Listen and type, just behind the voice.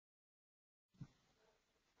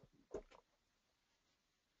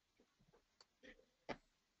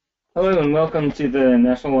Hello and welcome to the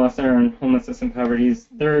National Law Center on Homelessness and Poverty's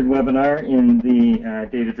third webinar in the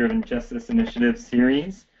Data-Driven Justice Initiative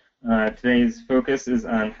series. Today's focus is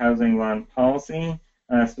on housing law and policy,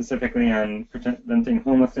 specifically on preventing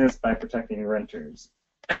homelessness by protecting renters.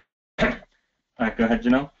 Go ahead,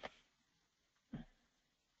 Janelle.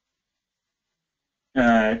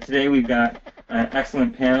 Today we've got an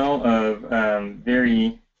excellent panel of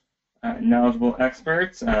very knowledgeable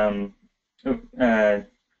experts.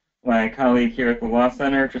 My colleague here at the Law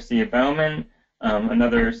Center, Tristia Bauman,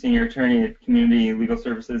 another senior attorney at Community Legal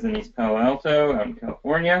Services in East Palo Alto, out in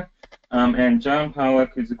California, and John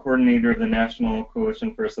Pollock, who's the coordinator of the National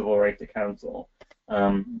Coalition for a Civil Right to Counsel.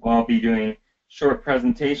 We'll all be doing short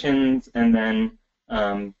presentations and then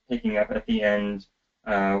picking up at the end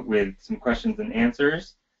with some questions and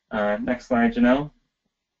answers. Next slide, Janelle.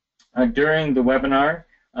 During the webinar,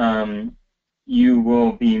 you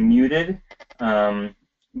will be muted.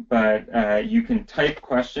 But you can type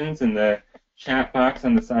questions in the chat box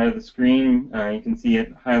on the side of the screen. You can see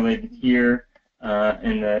it highlighted here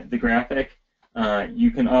in the graphic. You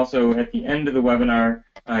can also, at the end of the webinar,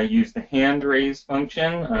 use the hand raise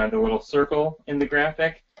function, the little circle in the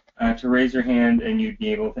graphic, to raise your hand, and you'd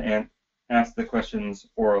be able to ask the questions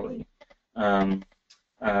orally. So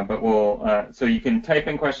you can type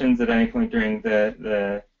in questions at any point during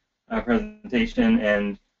the presentation,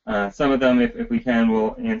 and some of them, if we can,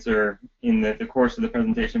 we'll answer in the course of the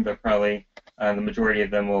presentation, but probably the majority of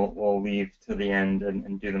them we'll leave to the end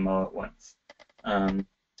and do them all at once.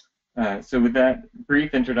 So with that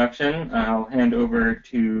brief introduction, I'll hand over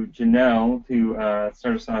to Janelle to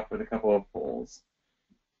start us off with a couple of polls.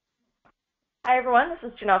 Hi everyone,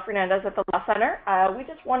 this is Janelle Fernandez at the Law Center. We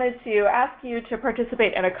just wanted to ask you to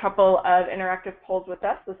participate in a couple of interactive polls with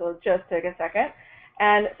us. This will just take a second.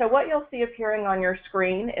 And so what you'll see appearing on your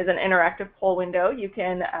screen is an interactive poll window. You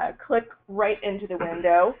can click right into the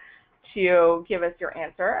window to give us your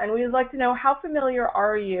answer. And we'd like to know, how familiar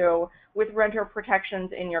are you with renter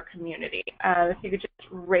protections in your community? If you could just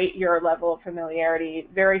rate your level of familiarity: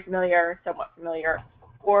 very familiar, somewhat familiar,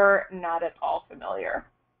 or not at all familiar.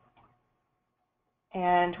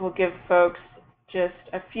 And we'll give folks just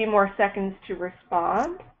a few more seconds to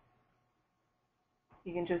respond.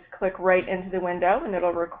 You can just click right into the window and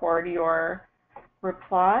it'll record your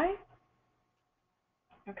reply.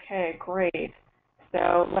 Okay, great.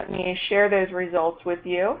 So let me share those results with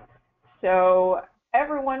you. So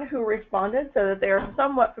everyone who responded said that they are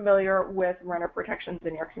somewhat familiar with renter protections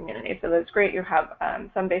in your community. So that's great. You have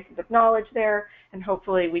some basis of knowledge there, and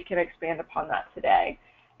hopefully we can expand upon that today.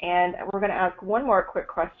 And we're going to ask one more quick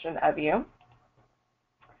question of you.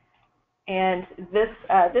 And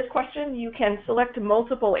this question, you can select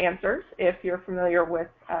multiple answers if you're familiar with,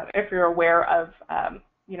 if you're aware of,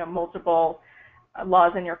 multiple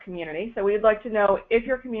laws in your community. So we'd like to know if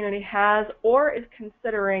your community has or is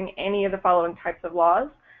considering any of the following types of laws: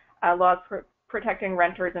 laws protecting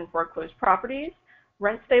renters in foreclosed properties,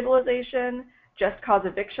 rent stabilization, just cause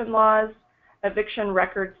eviction laws, eviction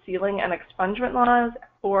record sealing and expungement laws,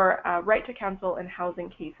 or right to counsel in housing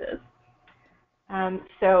cases.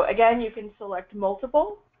 So again, you can select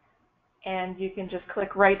multiple, and you can just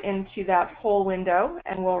click right into that whole window,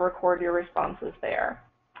 and we'll record your responses there.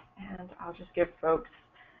 And I'll just give folks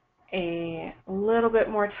a little bit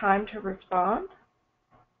more time to respond.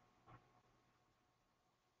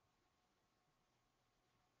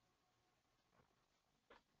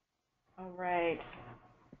 All right.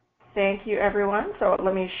 Thank you, everyone. So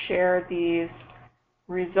let me share these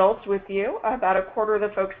results with you. About a quarter of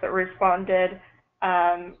the folks that responded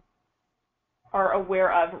are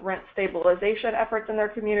aware of rent stabilization efforts in their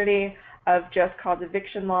community, of just cause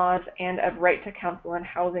eviction laws, and of right to counsel in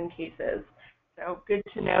housing cases. So good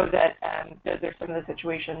to know that those are some of the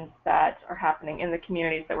situations that are happening in the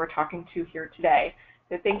communities that we're talking to here today.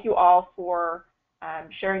 So thank you all for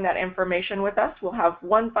sharing that information with us. We'll have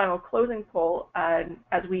one final closing poll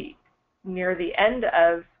as we near the end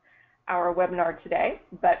of our webinar today.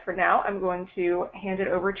 But for now, I'm going to hand it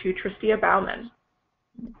over to Tristia Bauman.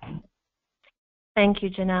 Thank you,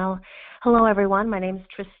 Janelle. Hello, everyone. My name is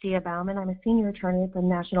Tristia Bauman. I'm a senior attorney at the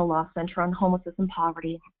National Law Center on Homelessness and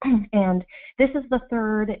Poverty. And this is the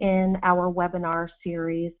third in our webinar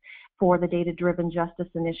series for the Data-Driven Justice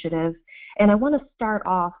Initiative. And I want to start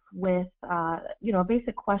off with, a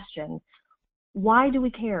basic question. Why do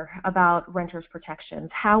we care about renters' protections?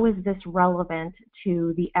 How is this relevant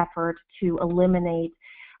to the effort to eliminate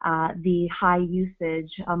the high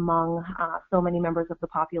usage among so many members of the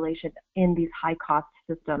population in these high-cost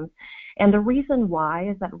systems? And the reason why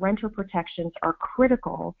is that renter protections are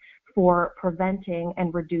critical for preventing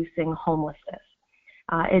and reducing homelessness.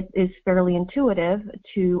 It is fairly intuitive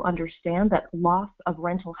to understand that loss of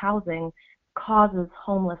rental housing causes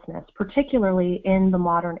homelessness, particularly in the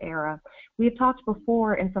modern era. We have talked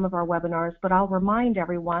before in some of our webinars, but I'll remind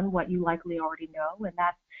everyone what you likely already know, and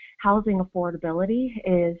that's housing affordability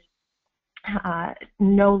is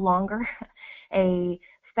no longer a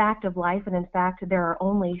fact of life, and in fact, there are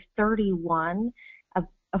only 31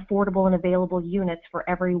 affordable and available units for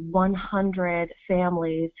every 100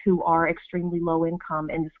 families who are extremely low income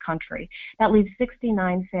in this country. That leaves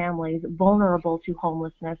 69 families vulnerable to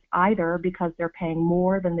homelessness, either because they're paying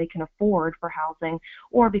more than they can afford for housing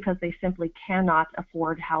or because they simply cannot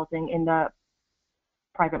afford housing in the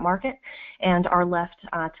private market and are left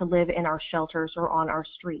to live in our shelters or on our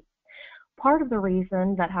streets. Part of the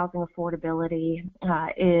reason that housing affordability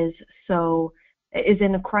is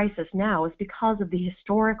in a crisis now is because of the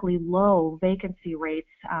historically low vacancy rates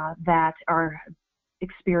that are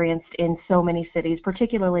experienced in so many cities,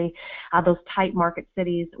 particularly those tight market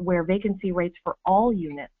cities where vacancy rates for all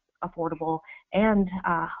units, affordable and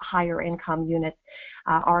higher income units,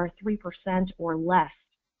 are 3% or less.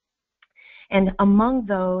 And among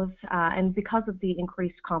those, and because of the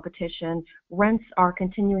increased competition, rents are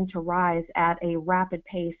continuing to rise at a rapid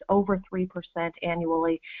pace, over 3%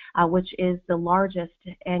 annually, which is the largest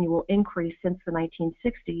annual increase since the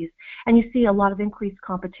 1960s. And you see a lot of increased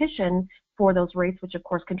competition for those rates, which of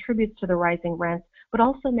course contributes to the rising rents, but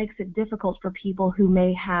also makes it difficult for people who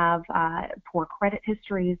may have poor credit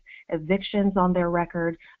histories, evictions on their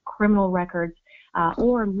record, criminal records,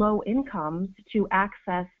 or low incomes to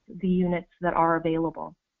access the units that are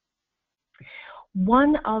available.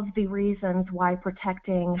 One of the reasons why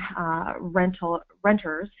protecting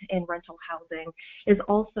renters in rental housing is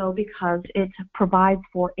also because it provides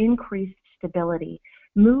for increased stability.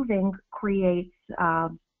 Moving creates,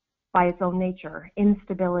 by its own nature,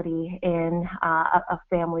 instability in a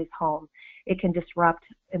family's home. It can disrupt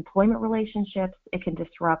employment relationships. It can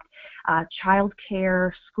disrupt child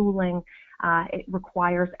care, schooling. It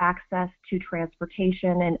requires access to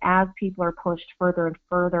transportation, and as people are pushed further and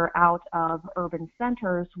further out of urban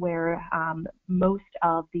centers where most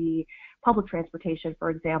of the public transportation,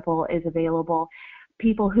 for example, is available,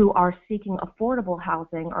 people who are seeking affordable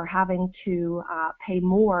housing are having to pay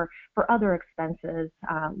more for other expenses,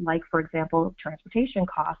 like, for example, transportation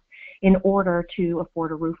costs, in order to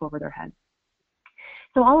afford a roof over their heads.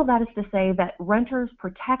 So all of that is to say that renters'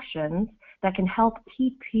 protections that can help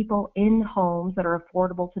keep people in homes that are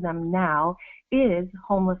affordable to them now is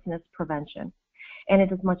homelessness prevention. And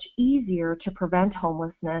it is much easier to prevent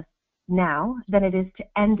homelessness now than it is to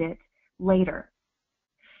end it later.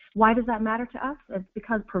 Why does that matter to us? It's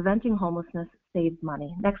because preventing homelessness saves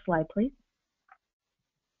money. Next slide, please.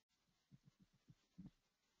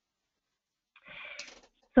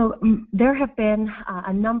 So there have been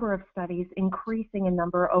a number of studies, increasing in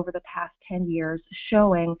number over the past 10 years,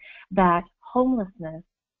 showing that homelessness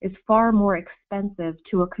is far more expensive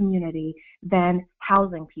to a community than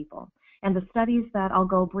housing people. And the studies that I'll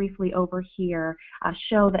go briefly over here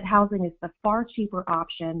show that housing is the far cheaper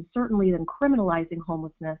option, certainly than criminalizing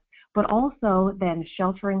homelessness, but also than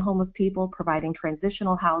sheltering homeless people, providing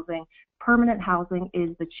transitional housing. Permanent housing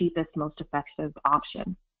is the cheapest, most effective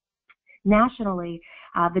option. Nationally,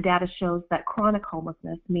 the data shows that chronic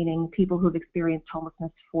homelessness, meaning people who've experienced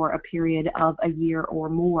homelessness for a period of a year or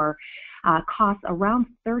more, costs around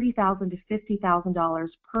 $30,000 to $50,000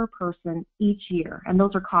 per person each year, and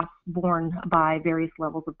those are costs borne by various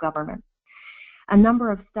levels of government. A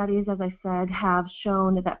number of studies, as I said, have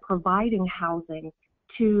shown that providing housing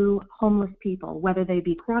to homeless people, whether they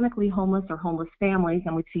be chronically homeless or homeless families,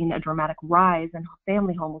 and we've seen a dramatic rise in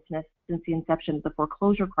family homelessness since the inception of the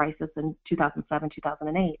foreclosure crisis in 2007,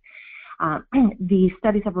 2008. The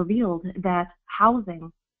studies have revealed that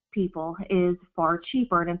housing people is far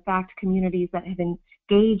cheaper, and in fact, communities that have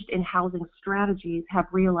engaged in housing strategies have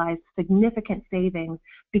realized significant savings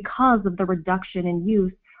because of the reduction in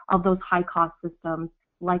use of those high-cost systems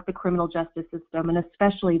like the criminal justice system and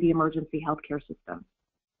especially the emergency healthcare system.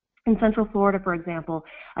 In Central Florida, for example,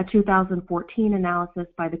 a 2014 analysis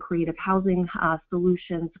by the Creative Housing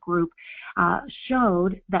Solutions Group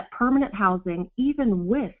showed that permanent housing, even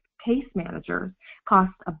with case managers,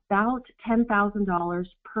 costs about $10,000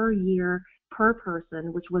 per year per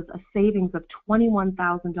person, which was a savings of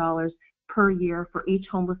 $21,000 per year for each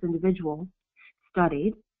homeless individual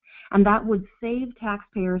studied. And that would save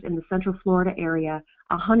taxpayers in the Central Florida area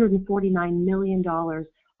 $149 million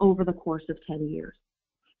over the course of 10 years.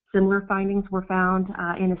 Similar findings were found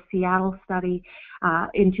in a Seattle study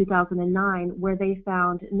in 2009, where they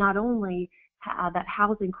found not only that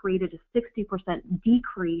housing created a 60%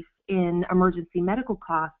 decrease in emergency medical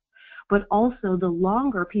costs, but also the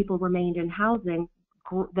longer people remained in housing,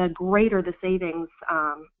 the greater the savings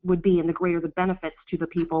would be and the greater the benefits to the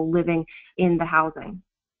people living in the housing.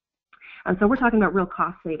 And so we're talking about real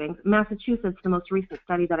cost savings. Massachusetts, the most recent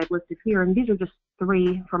study that I've listed here, and these are just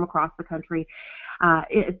 3 from across the country,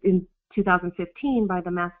 in 2015 by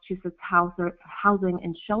the Massachusetts Housing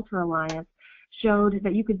and Shelter Alliance, showed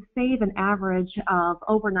that you could save an average of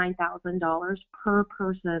over $9,000 per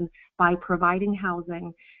person by providing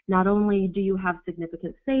housing. Not only do you have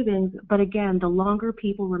significant savings, but again, the longer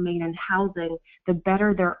people remain in housing, the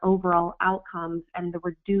better their overall outcomes and the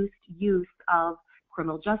reduced use of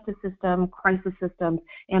criminal justice system, crisis systems,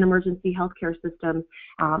 and emergency healthcare systems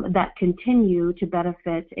that continue to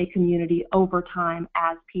benefit a community over time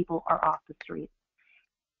as people are off the streets.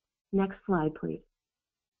 Next slide, please.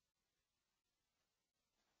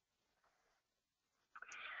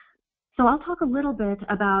 So I'll talk a little bit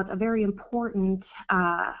about a very important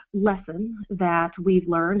lesson that we've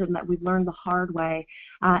learned and that we've learned the hard way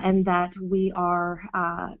and that we are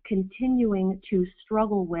continuing to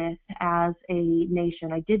struggle with as a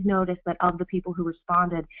nation. I did notice that of the people who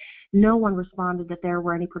responded, no one responded that there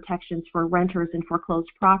were any protections for renters in foreclosed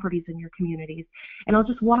properties in your communities. And I'll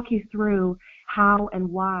just walk you through how and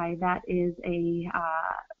why that is a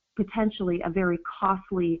potentially a very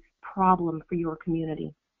costly problem for your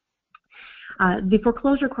community. The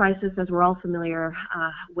foreclosure crisis, as we're all familiar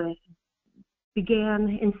with,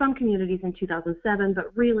 began in some communities in 2007,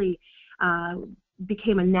 but really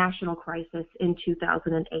became a national crisis in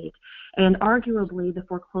 2008. And arguably, the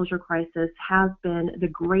foreclosure crisis has been the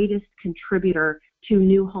greatest contributor to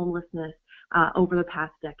new homelessness over the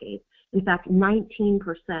past decade. In fact, 19%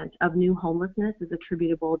 of new homelessness is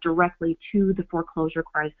attributable directly to the foreclosure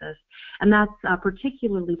crisis. And that's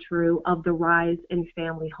particularly true of the rise in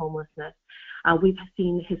family homelessness. We've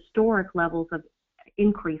seen historic levels of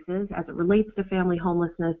increases as it relates to family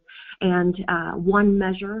homelessness, and one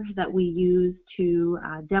measure that we use to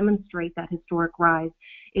demonstrate that historic rise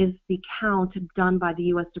is the count done by the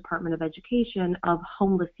U.S. Department of Education of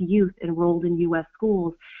homeless youth enrolled in U.S.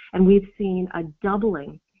 schools, and we've seen a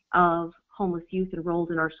doubling of homeless youth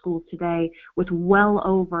enrolled in our schools today, with well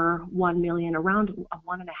over 1 million, around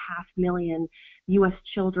 1.5 million U.S.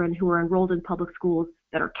 children who are enrolled in public schools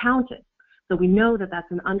that are counted. So we know that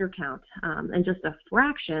that's an undercount and just a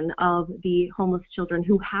fraction of the homeless children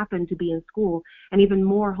who happen to be in school, and even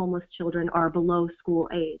more homeless children are below school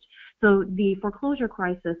age. So the foreclosure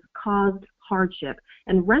crisis caused hardship,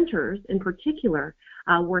 and renters in particular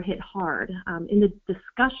were hit hard. In the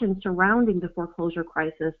discussion surrounding the foreclosure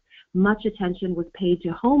crisis, much attention was paid to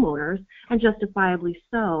homeowners, and justifiably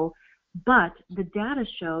so, but the data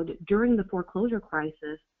showed during the foreclosure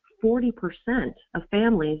crisis, 40% of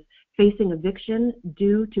families facing eviction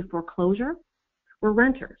due to foreclosure were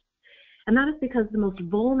renters. And that is because the most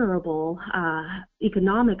vulnerable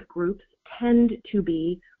economic groups tend to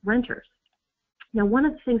be renters. Now, one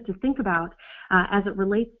of the things to think about as it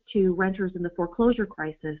relates to renters in the foreclosure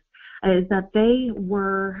crisis is that they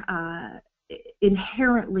were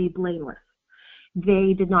inherently blameless.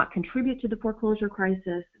 They did not contribute to the foreclosure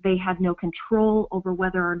crisis. They had no control over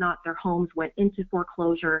whether or not their homes went into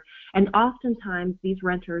foreclosure. And oftentimes, these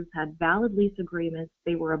renters had valid lease agreements.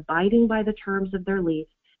 They were abiding by the terms of their lease.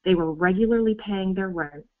 They were regularly paying their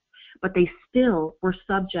rent, but they still were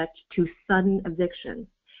subject to sudden eviction.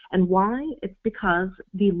 And why? It's because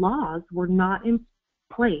the laws were not in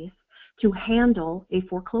place to handle a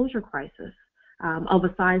foreclosure crisis of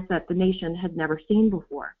a size that the nation had never seen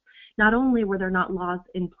before. Not only were there not laws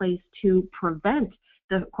in place to prevent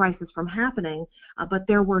the crisis from happening, but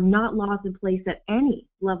there were not laws in place at any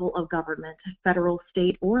level of government, federal,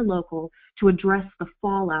 state, or local, to address the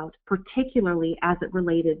fallout, particularly as it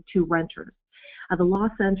related to renters. The Law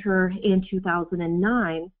Center in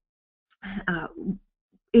 2009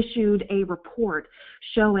 issued a report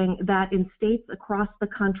showing that in states across the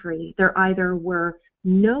country, there either were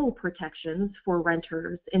no protections for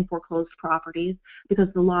renters in foreclosed properties because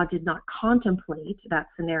the law did not contemplate that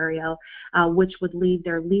scenario, which would leave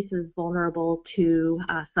their leases vulnerable to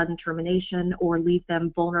sudden termination or leave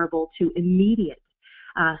them vulnerable to immediate,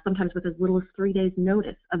 sometimes with as little as 3 days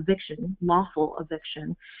notice, eviction, lawful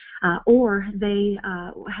eviction, or they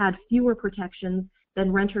had fewer protections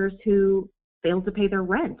than renters who failed to pay their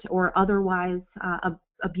rent or otherwise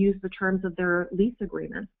abused the terms of their lease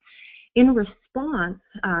agreements. In response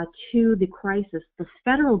to the crisis, the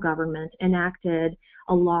federal government enacted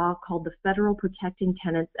a law called the Federal Protecting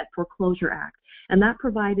Tenants at Foreclosure Act. And that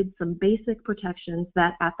provided some basic protections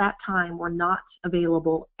that at that time were not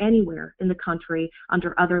available anywhere in the country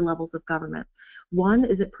under other levels of government. One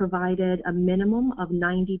is it provided a minimum of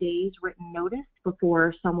 90 days written notice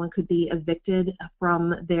before someone could be evicted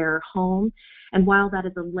from their home. And while that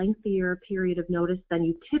is a lengthier period of notice than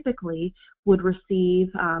you typically would receive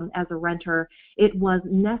as a renter, it was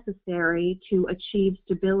necessary to achieve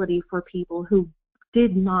stability for people who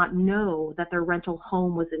did not know that their rental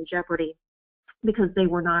home was in jeopardy, because they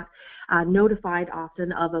were not notified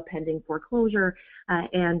often of a pending foreclosure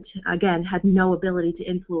and, again, had no ability to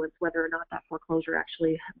influence whether or not that foreclosure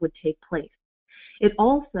actually would take place. It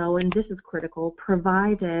also, and this is critical,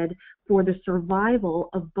 provided for the survival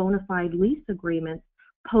of bona fide lease agreements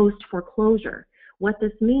post-foreclosure. What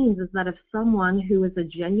this means is that if someone who is a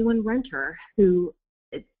genuine renter who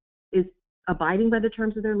is abiding by the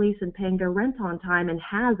terms of their lease and paying their rent on time and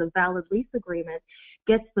has a valid lease agreement,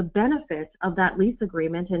 gets the benefits of that lease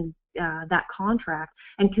agreement and that contract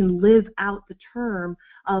and can live out the term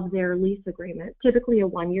of their lease agreement, typically a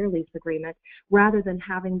one-year lease agreement, rather than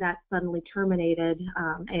having that suddenly terminated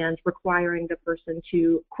and requiring the person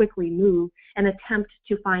to quickly move and attempt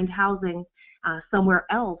to find housing somewhere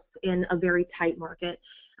else in a very tight market.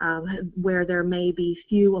 Where there may be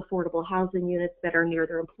few affordable housing units that are near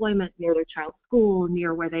their employment, near their child's school,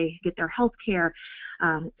 near where they get their health care.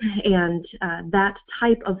 And that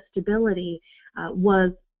type of stability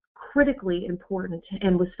was critically important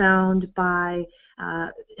and was found by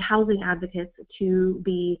housing advocates to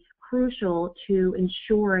be crucial to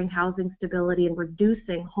ensuring housing stability and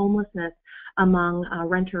reducing homelessness among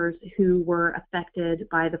renters who were affected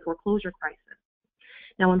by the foreclosure crisis.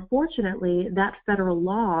 Now, unfortunately, that federal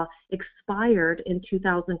law expired in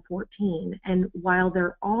 2014, and while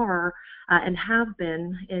there are and have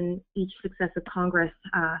been in each successive Congress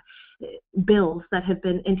bills that have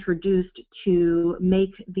been introduced to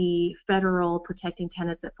make the Federal Protecting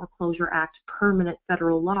Tenants at Foreclosure Act permanent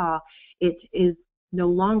federal law, it is no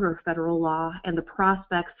longer federal law, and the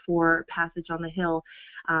prospects for passage on the Hill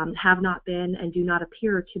have not been and do not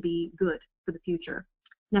appear to be good for the future.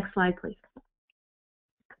 Next slide, please.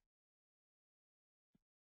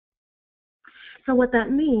 So what that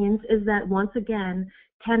means is that, once again,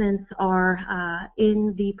 tenants are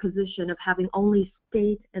in the position of having only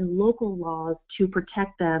state and local laws to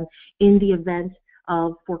protect them in the event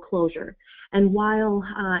of foreclosure. And while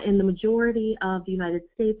in the majority of the United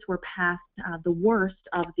States we're past the worst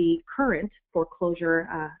of the current foreclosure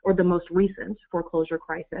or the most recent foreclosure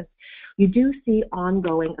crisis, you do see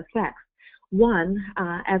ongoing effects. One,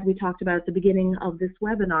 as we talked about at the beginning of this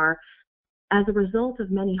webinar, as a result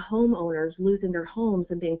of many homeowners losing their homes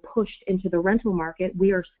and being pushed into the rental market,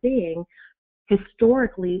 we are seeing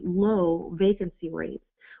historically low vacancy rates,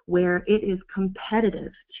 where it is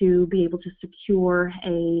competitive to be able to secure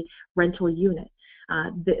a rental unit.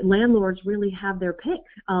 The landlords really have their pick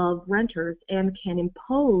of renters and can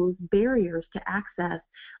impose barriers to access,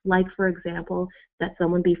 like, for example, that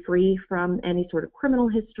someone be free from any sort of criminal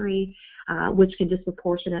history, which can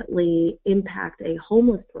disproportionately impact a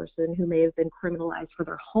homeless person who may have been criminalized for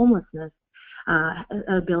their homelessness,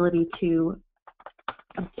 ability to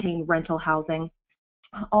obtain rental housing.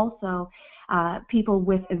 Also, people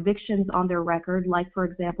with evictions on their record, like, for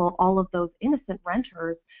example, all of those innocent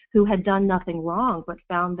renters who had done nothing wrong but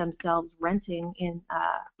found themselves renting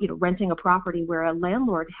a property where a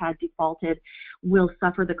landlord had defaulted, will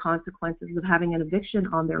suffer the consequences of having an eviction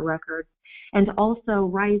on their record. And also,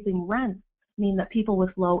 rising rents mean that people with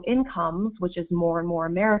low incomes, which is more and more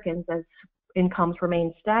Americans as incomes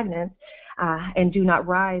remain stagnant and do not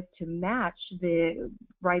rise to match the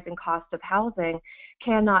rising cost of housing,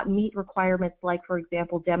 cannot meet requirements like, for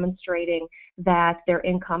example, demonstrating that their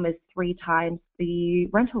income is 3 times the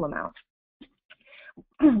rental amount,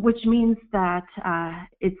 which means that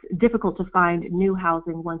it's difficult to find new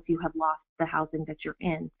housing once you have lost the housing that you're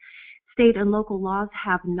in. State and local laws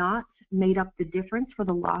have not made up the difference for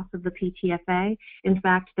the loss of the PTFA. In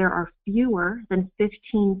fact, there are fewer than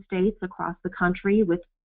 15 states across the country with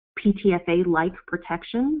PTFA-like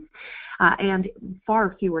protections, and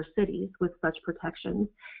far fewer cities with such protections.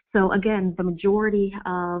 So again, the majority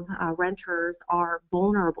of renters are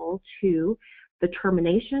vulnerable to the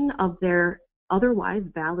termination of their otherwise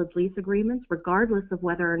valid lease agreements, regardless of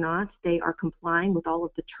whether or not they are complying with all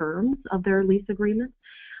of the terms of their lease agreements,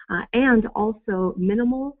 and also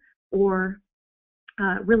minimal or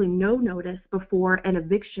really no notice before an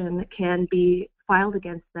eviction can be filed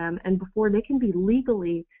against them and before they can be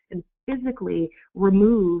legally and physically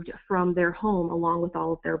removed from their home along with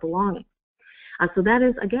all of their belongings. So that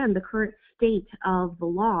is, again, the current state of the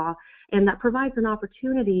law, and that provides an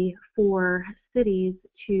opportunity for cities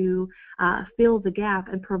to fill the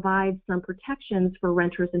gap and provide some protections for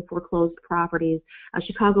renters in foreclosed properties.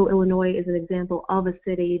 Chicago, Illinois is an example of a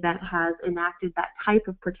city that has enacted that type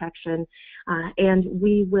of protection, and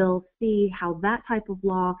we will see how that type of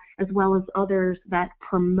law, as well as others that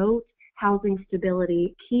promote housing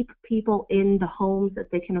stability, keep people in the homes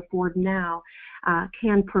that they can afford now,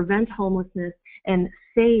 can prevent homelessness and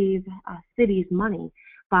save cities money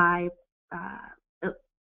by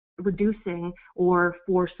reducing, or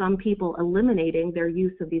for some people eliminating, their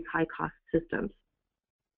use of these high-cost systems.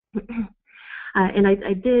 And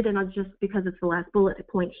I did, and I'll just, because it's the last bullet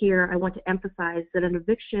point here, I want to emphasize that an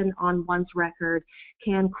eviction on one's record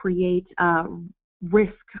can create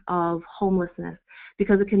risk of homelessness,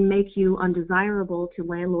 because it can make you undesirable to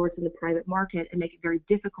landlords in the private market and make it very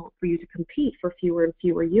difficult for you to compete for fewer and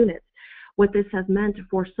fewer units. What this has meant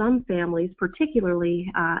for some families,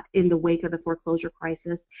 particularly in the wake of the foreclosure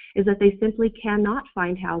crisis, is that they simply cannot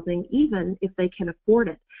find housing even if they can afford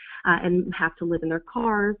it, and have to live in their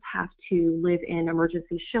cars, have to live in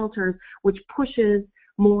emergency shelters, which pushes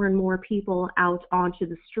more and more people out onto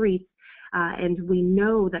the streets. And we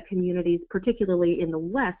know that communities, particularly in the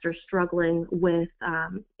West, are struggling with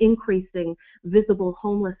increasing visible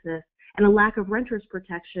homelessness, and a lack of renters'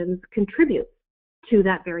 protections contributes to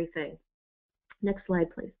that very thing. Next slide,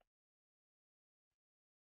 please.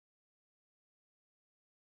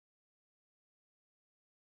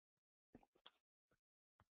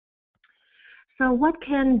 So what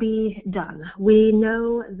can be done? We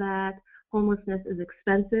know that homelessness is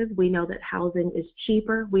expensive. We know that housing is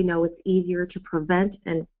cheaper. We know it's easier to prevent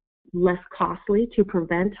and less costly to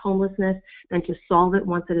prevent homelessness than to solve it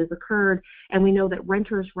once it has occurred. And we know that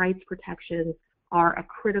renters' rights protections are a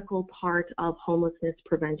critical part of homelessness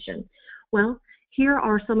prevention. Well, here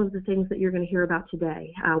are some of the things that you're going to hear about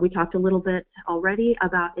today. We talked a little bit already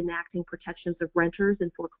about enacting protections of renters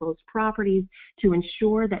in foreclosed properties to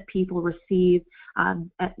ensure that people receive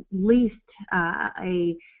at least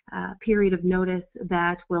a period of notice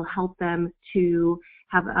that will help them to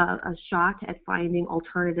have a shot at finding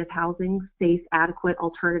alternative housing, safe, adequate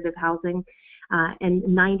alternative housing. And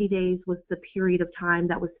 90 days was the period of time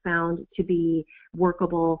that was found to be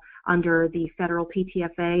workable under the federal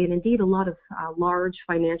PTFA. And indeed, a lot of large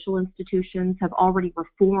financial institutions have already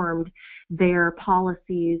reformed their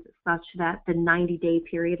policies such that the 90-day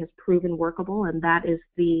period has proven workable, and that is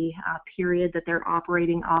the period that they're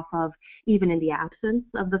operating off of, even in the absence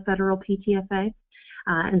of the federal PTFA.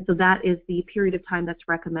 And so that is the period of time that's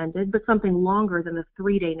recommended, but something longer than the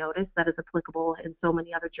 3-day notice that is applicable in so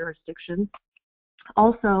many other jurisdictions.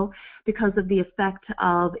 Also, because of the effect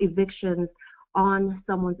of evictions on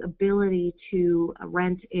someone's ability to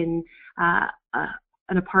rent in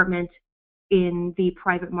an apartment in the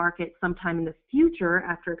private market sometime in the future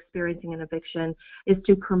after experiencing an eviction, is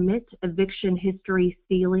to permit eviction history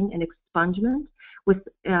sealing and expungement,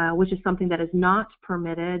 which is something that is not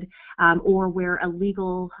permitted, or where a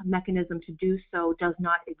legal mechanism to do so does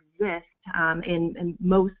not exist in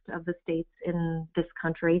most of the states in this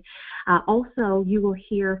country. Also, you will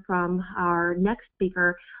hear from our next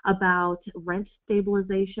speaker about rent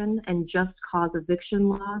stabilization and just cause eviction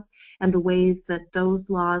laws, and the ways that those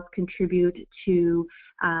laws contribute to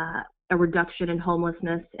a reduction in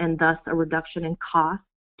homelessness and thus a reduction in costs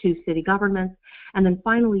to city governments. And then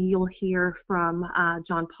finally, you'll hear from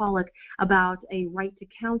John Pollock about a right to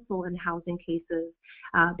counsel in housing cases,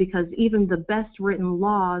 because even the best written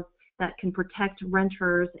laws that can protect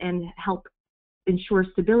renters and help ensure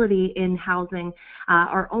stability in housing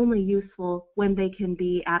are only useful when they can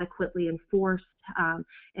be adequately enforced,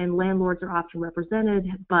 and landlords are often represented,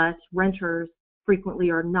 but renters frequently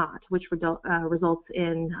are not, which results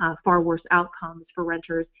in far worse outcomes for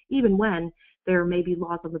renters, even when there may be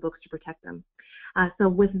laws on the books to protect them. So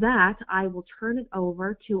with that, I will turn it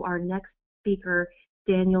over to our next speaker,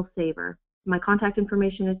 Daniel Saver. My contact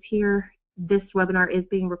information is here. This webinar is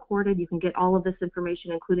being recorded. You can get all of this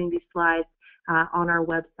information, including these slides, on our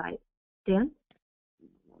website. Dan?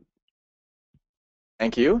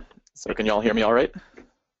 Thank you. So can you all hear me all right?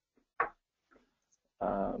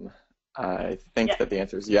 I think that the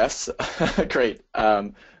answer is yes. Great.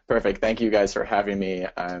 Perfect. Thank you guys for having me.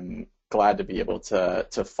 I'm glad to be able to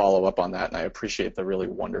follow up on that, and I appreciate the really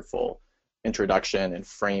wonderful introduction and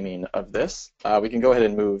framing of this. We can go ahead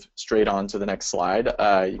and move straight on to the next slide.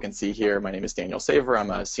 You can see here, my name is Daniel Saver.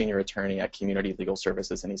 I'm a senior attorney at Community Legal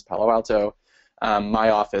Services in East Palo Alto. My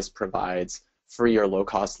office provides free or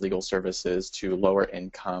low-cost legal services to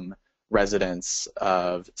lower-income residents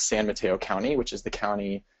of San Mateo County, which is the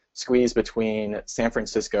county squeezed between San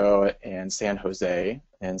Francisco and San Jose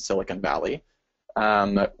in Silicon Valley.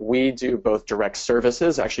 We do both direct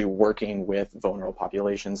services, actually working with vulnerable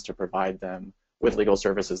populations to provide them with legal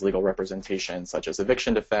services, legal representation, such as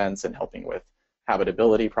eviction defense and helping with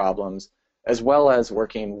habitability problems, as well as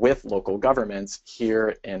working with local governments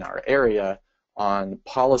here in our area on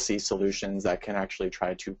policy solutions that can actually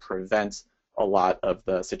try to prevent a lot of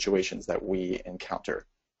the situations that we encounter,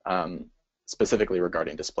 specifically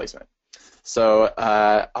regarding displacement. So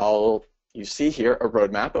you see here a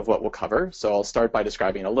roadmap of what we'll cover. So I'll start by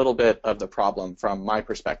describing a little bit of the problem from my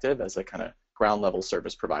perspective as a kind of ground level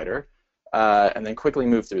service provider, and then quickly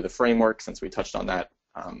move through the framework since we touched on that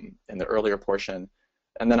in the earlier portion.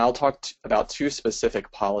 And then I'll talk about two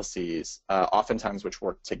specific policies, oftentimes which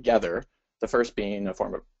work together. The first being a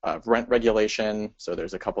form of rent regulation. So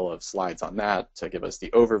there's a couple of slides on that to give us the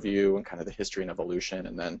overview and kind of the history and evolution,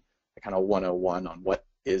 and then a kind of 101 on what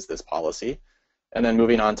is this policy. And then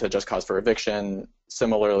moving on to just cause for eviction,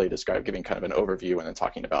 similarly giving kind of an overview and then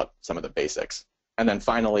talking about some of the basics. And then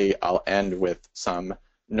finally, I'll end with some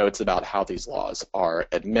notes about how these laws are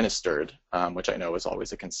administered, which I know is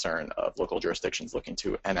always a concern of local jurisdictions looking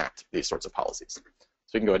to enact these sorts of policies. So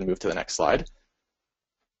we can go ahead and move to the next slide.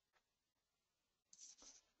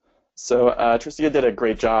 So Tristia did a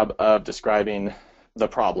great job of describing the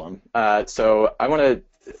problem. So I want to,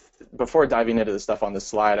 before diving into the stuff on this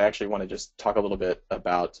slide, I actually want to just talk a little bit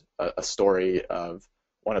about a story of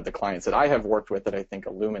one of the clients that I have worked with that I think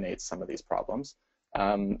illuminates some of these problems.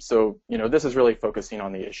 So, this is really focusing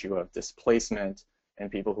on the issue of displacement and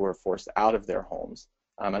people who are forced out of their homes.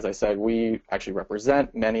 As I said, we actually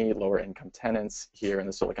represent many lower income tenants here in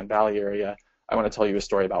the Silicon Valley area. I want to tell you a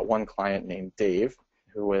story about one client named Dave,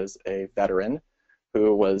 who was a veteran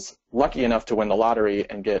who was lucky enough to win the lottery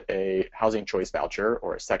and get a housing choice voucher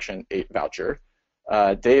or a Section 8 voucher.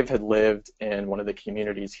 Dave had lived in one of the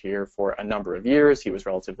communities here for a number of years. He was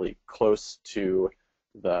relatively close to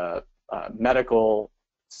the medical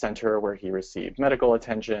center where he received medical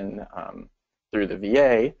attention through the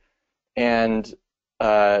VA. And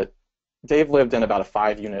Dave lived in about a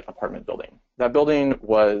 5-unit apartment building. That building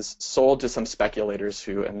was sold to some speculators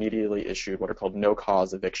who immediately issued what are called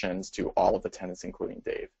no-cause evictions to all of the tenants, including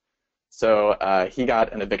Dave. So he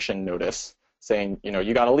got an eviction notice saying,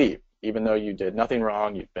 you got to leave. Even though you did nothing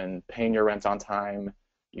wrong, you've been paying your rent on time,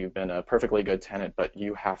 you've been a perfectly good tenant, but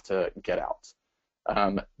you have to get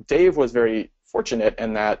out. Dave was very fortunate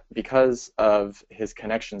in that because of his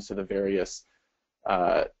connections to the various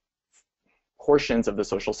portions of the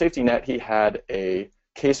social safety net, he had a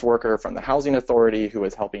caseworker from the housing authority who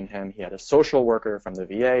was helping him. He had a social worker from the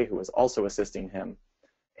VA who was also assisting him.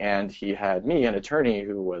 And he had me, an attorney,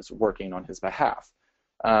 who was working on his behalf.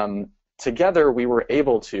 Together, we were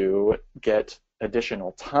able to get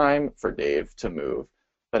additional time for Dave to move.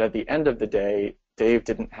 But at the end of the day, Dave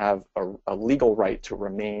didn't have a legal right to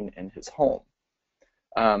remain in his home.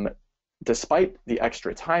 Despite the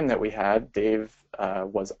extra time that we had, Dave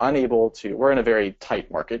was unable to, we're in a very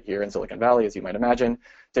tight market here in Silicon Valley, as you might imagine.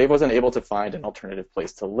 Dave wasn't able to find an alternative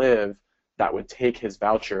place to live that would take his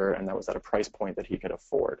voucher and that was at a price point that he could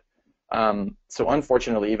afford. So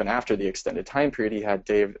unfortunately, even after the extended time period he had,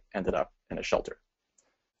 Dave ended up in a shelter.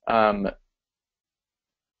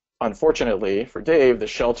 Unfortunately for Dave, the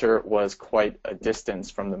shelter was quite a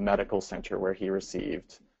distance from the medical center where he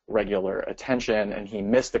received regular attention, and he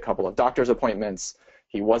missed a couple of doctor's appointments.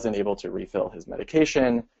 He wasn't able to refill his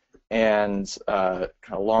medication, and kind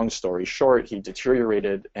of long story short, he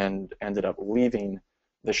deteriorated and ended up leaving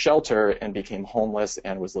the shelter and became homeless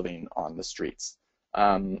and was living on the streets.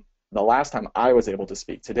 The last time I was able to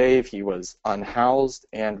speak to Dave, he was unhoused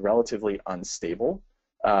and relatively unstable.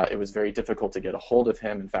 It was very difficult to get a hold of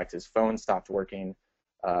him. In fact, his phone stopped working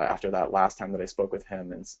after that last time that I spoke with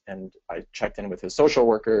him, and I checked in with his social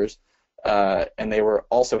workers, and they were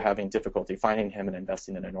also having difficulty finding him and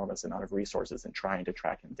investing an enormous amount of resources in trying to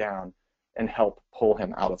track him down and help pull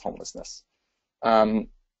him out of homelessness.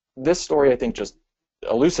 This story, I think, just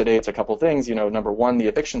elucidates a couple things. Number one, the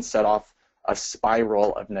eviction set off a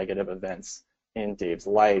spiral of negative events in Dave's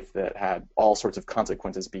life that had all sorts of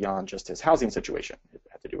consequences beyond just his housing situation. It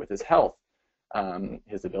had to do with his health,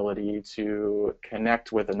 his ability to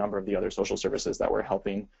connect with a number of the other social services that were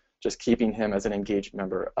helping, just keeping him as an engaged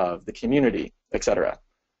member of the community, etc.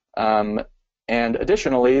 And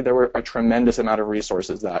additionally, there were a tremendous amount of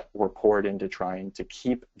resources that were poured into trying to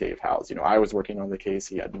keep Dave housed. I was working on the case.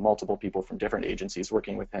 He had multiple people from different agencies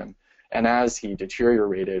working with him. And as he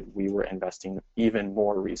deteriorated, we were investing even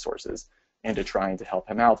more resources into trying to help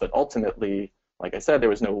him out. But ultimately, like I said, there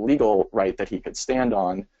was no legal right that he could stand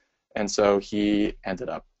on. And so he ended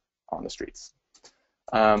up on the streets.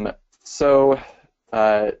 So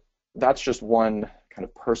that's just one kind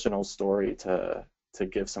of personal story to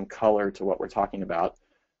give some color to what we're talking about.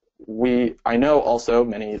 I know also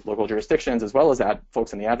many local jurisdictions, as well as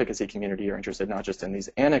folks in the advocacy community, are interested not just in these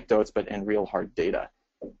anecdotes, but in real hard data.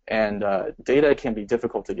 And data can be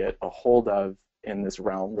difficult to get a hold of in this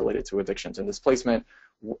realm related to evictions and displacement.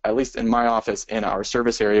 At least in my office, in our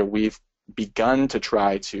service area, we've begun to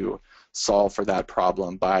try to solve for that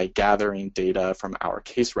problem by gathering data from our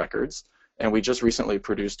case records. And we just recently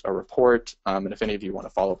produced a report, and if any of you want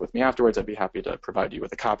to follow up with me afterwards, I'd be happy to provide you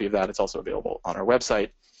with a copy of that. It's also available on our website.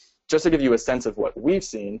 Just to give you a sense of what we've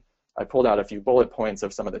seen, I pulled out a few bullet points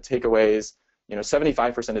of some of the takeaways.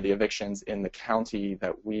 75% of the evictions in the county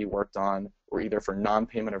that we worked on were either for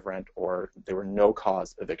non-payment of rent or they were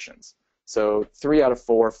no-cause evictions. So 3 out of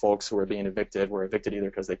 4 folks who were being evicted were evicted either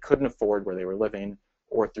because they couldn't afford where they were living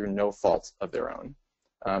or through no fault of their own.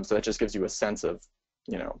 So that just gives you a sense of,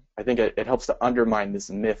 I think it helps to undermine this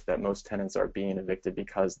myth that most tenants are being evicted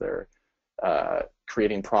because they're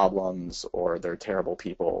creating problems or they're terrible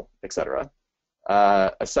people, etc.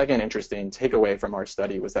 A second interesting takeaway from our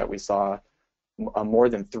study was that we saw a more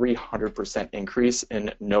than 300% increase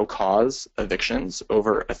in no-cause evictions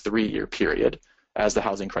over a 3-year period as the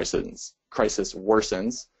housing crisis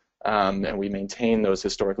worsens, and we maintain those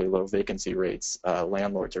historically low vacancy rates.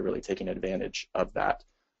 Landlords are really taking advantage of that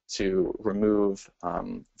to remove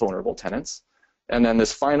vulnerable tenants. And then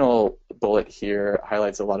this final bullet here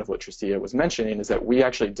highlights a lot of what Tristia was mentioning, is that we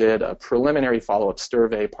actually did a preliminary follow-up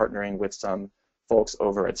survey partnering with some folks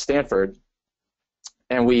over at Stanford,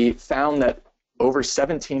 and we found that over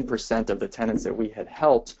 17% of the tenants that we had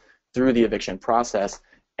helped through the eviction process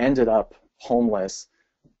ended up homeless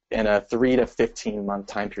in a 3 to 15 month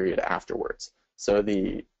time period afterwards. So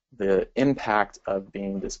the impact of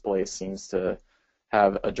being displaced seems to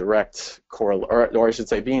have a direct correlation, or I should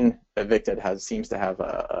say being evicted seems to have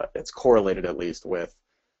it's correlated at least with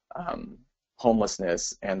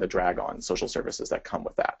homelessness and the drag on social services that come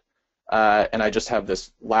with that. And I just have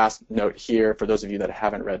this last note here for those of you that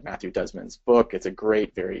haven't read Matthew Desmond's book. It's a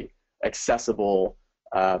great, very accessible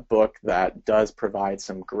book that does provide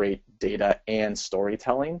some great data and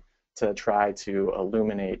storytelling to try to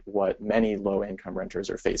illuminate what many low-income renters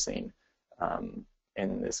are facing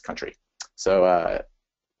in this country. So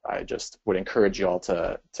I just would encourage you all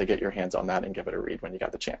to get your hands on that and give it a read when you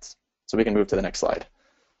got the chance. So we can move to the next slide.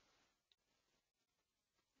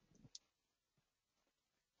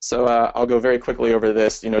 So I'll go very quickly over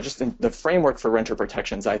this. Just in the framework for renter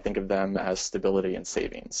protections, I think of them as stability and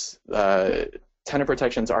savings. Tenant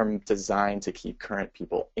protections are designed to keep current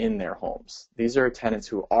people in their homes. These are tenants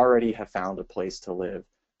who already have found a place to live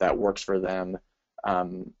that works for them,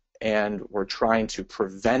 and we're trying to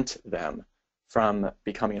prevent them from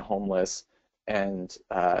becoming homeless and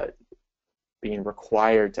being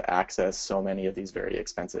required to access so many of these very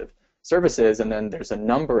expensive services. And then there's a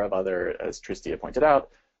number of other, as Tristia pointed out,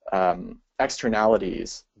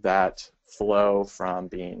 externalities that flow from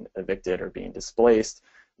being evicted or being displaced.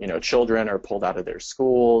 Children are pulled out of their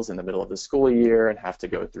schools in the middle of the school year and have to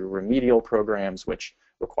go through remedial programs which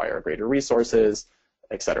require greater resources,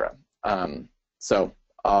 etc. So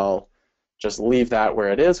I'll just leave that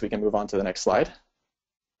where it is. We can move on to the next slide.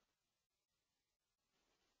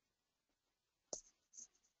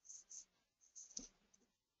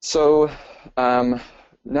 So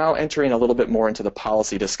now entering a little bit more into the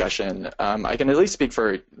policy discussion, I can at least speak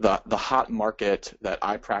for the hot market that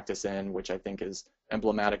I practice in, which I think is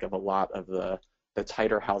emblematic of a lot of the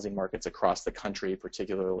tighter housing markets across the country,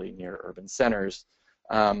 particularly near urban centers.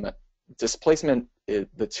 Displacement,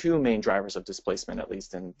 the two main drivers of displacement, at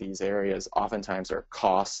least in these areas, oftentimes are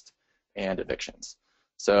cost and evictions.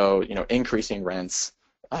 So, increasing rents,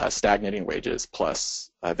 stagnating wages,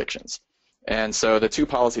 plus evictions. And so the two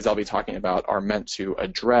policies I'll be talking about are meant to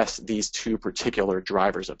address these two particular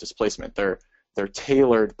drivers of displacement. They're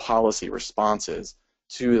tailored policy responses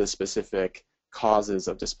to the specific causes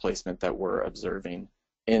of displacement that we're observing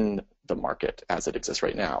in the market as it exists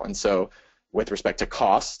right now. And so with respect to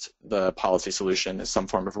cost, the policy solution is some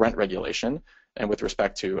form of rent regulation. And with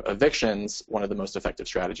respect to evictions, one of the most effective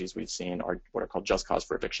strategies we've seen are what are called just cause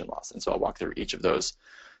for eviction loss. And so I'll walk through each of those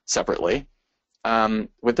separately.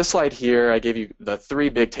 With this slide here, I gave you the 3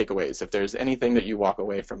 big takeaways. If there's anything that you walk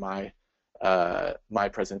away from my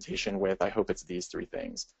presentation with, I hope it's these 3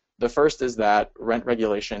 things. The first is that rent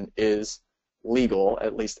regulation is legal,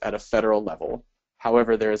 at least at a federal level.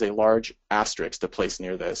 However, there is a large asterisk to place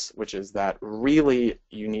near this, which is that really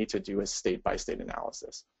you need to do a state-by-state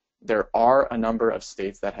analysis. There are a number of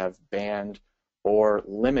states that have banned or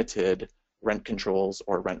limited rent controls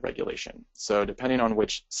or rent regulation. So depending on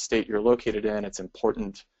which state you're located in, it's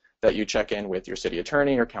important that you check in with your city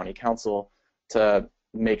attorney or county council to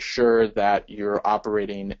make sure that you're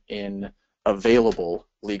operating in available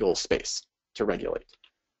legal space to regulate.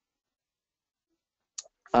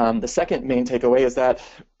 The second main takeaway is that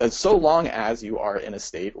so long as you are in a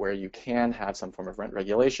state where you can have some form of rent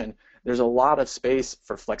regulation, there's a lot of space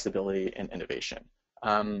for flexibility and innovation.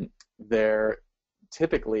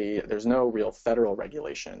 Typically, there's no real federal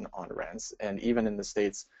regulation on rents, and even in the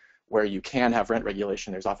states where you can have rent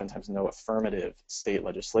regulation, there's oftentimes no affirmative state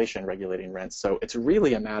legislation regulating rents. So it's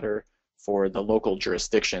really a matter for the local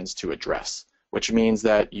jurisdictions to address, which means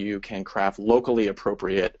that you can craft locally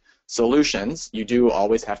appropriate solutions. You do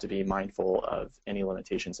always have to be mindful of any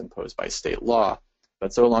limitations imposed by state law,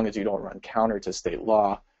 but so long as you don't run counter to state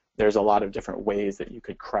law, there's a lot of different ways that you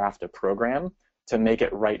could craft a program to make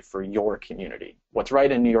it right for your community. What's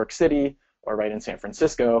right in New York City or right in San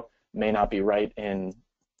Francisco may not be right in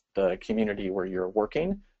the community where you're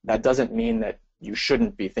working. That doesn't mean that you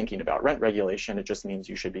shouldn't be thinking about rent regulation. It just means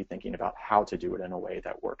you should be thinking about how to do it in a way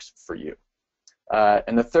that works for you.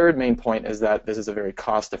 And the third main point is that this is a very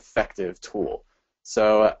cost-effective tool.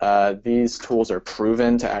 So these tools are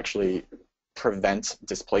proven to actually prevent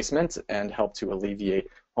displacement and help to alleviate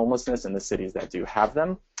homelessness in the cities that do have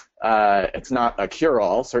them. It's not a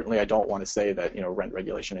cure-all. Certainly, I don't want to say that rent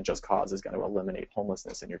regulation and just cause is going to eliminate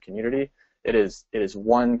homelessness in your community. It is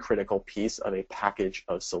one critical piece of a package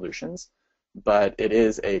of solutions, but it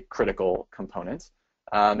is a critical component.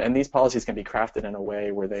 And these policies can be crafted in a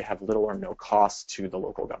way where they have little or no cost to the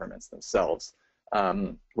local governments themselves,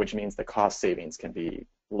 which means the cost savings can be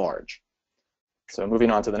large. So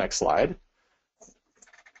moving on to the next slide.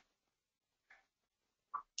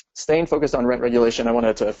 Staying focused on rent regulation, I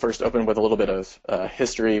wanted to first open with a little bit of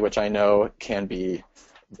history, which I know can be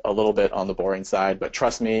a little bit on the boring side, but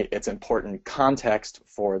trust me, it's important context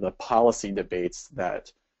for the policy debates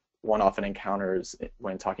that one often encounters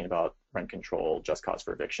when talking about rent control, just cause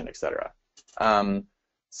for eviction, etc.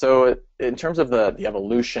 So in terms of the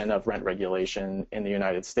evolution of rent regulation in the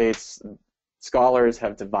United States, scholars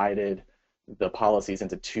have divided the policies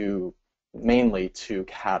into mainly two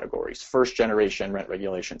categories: first generation rent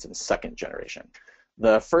regulations and second generation.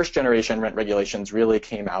 The first generation rent regulations really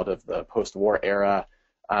came out of the post-war era.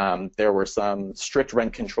 There were some strict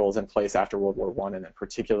rent controls in place after World War I and then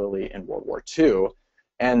particularly in World War II.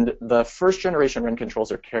 And the first generation rent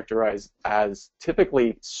controls are characterized as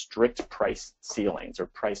typically strict price ceilings or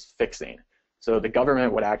price fixing. So the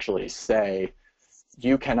government would actually say,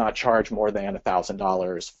 you cannot charge more than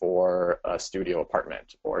 $1,000 for a studio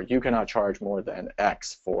apartment, or you cannot charge more than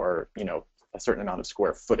X for a certain amount of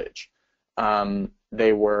square footage.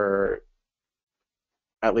 They were,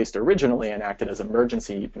 at least originally, enacted as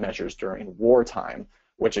emergency measures during wartime,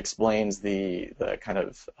 which explains the kind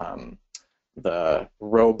of the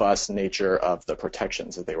robust nature of the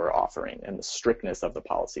protections that they were offering and the strictness of the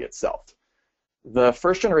policy itself. The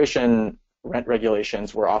first generation rent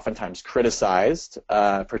regulations were oftentimes criticized,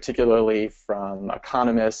 particularly from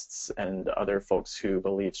economists and other folks who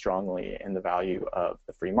believe strongly in the value of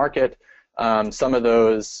the free market. Some of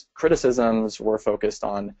those criticisms were focused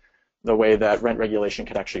on the way that rent regulation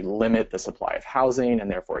could actually limit the supply of housing and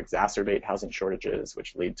therefore exacerbate housing shortages,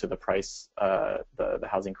 which lead to the the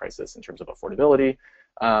housing crisis in terms of affordability.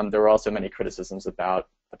 There were also many criticisms about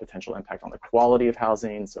the potential impact on the quality of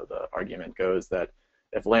housing. So the argument goes that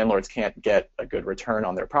if landlords can't get a good return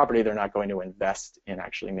on their property, they're not going to invest in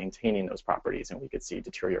actually maintaining those properties, and we could see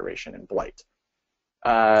deterioration and blight.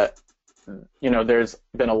 There's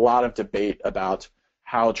been a lot of debate about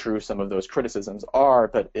how true some of those criticisms are,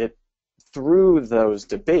 but through those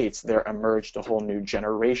debates, there emerged a whole new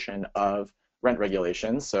generation of rent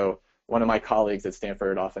regulations. So one of my colleagues at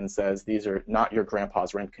Stanford often says, these are not your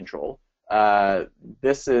grandpa's rent control.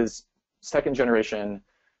 This is second generation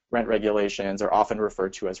rent regulations are often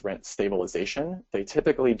referred to as rent stabilization. They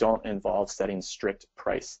typically don't involve setting strict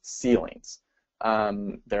price ceilings.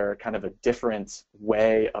 They're kind of a different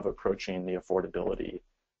way of approaching the affordability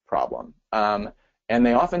problem. And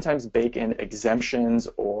they oftentimes bake in exemptions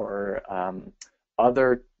or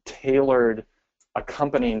other tailored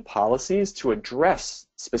accompanying policies to address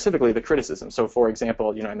specifically the criticism. So for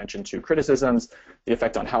example, I mentioned two criticisms, the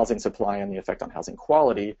effect on housing supply and the effect on housing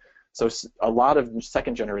quality. So a lot of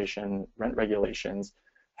second generation rent regulations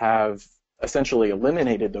have essentially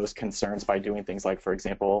eliminated those concerns by doing things like, for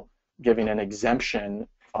example, giving an exemption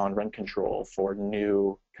on rent control for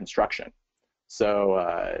new construction.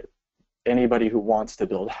 So anybody who wants to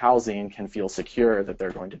build housing can feel secure that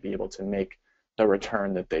they're going to be able to make the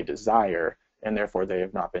return that they desire and therefore they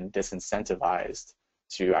have not been disincentivized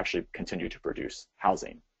to actually continue to produce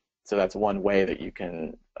housing. So that's one way that you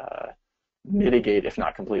can mitigate, if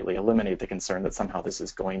not completely eliminate, the concern that somehow this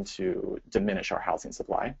is going to diminish our housing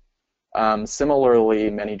supply. Similarly,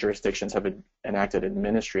 many jurisdictions have enacted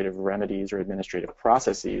administrative remedies or administrative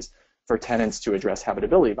processes for tenants to address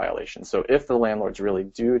habitability violations. So if the landlords really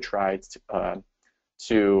do try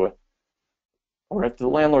or if the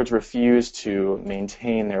landlords refuse to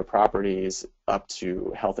maintain their properties up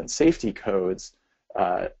to health and safety codes,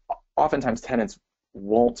 oftentimes tenants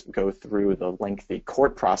won't go through the lengthy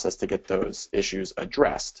court process to get those issues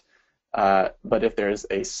addressed. But if there's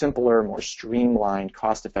a simpler, more streamlined,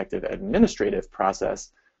 cost-effective administrative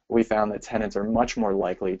process, we found that tenants are much more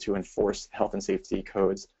likely to enforce health and safety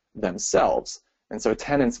codes themselves. And so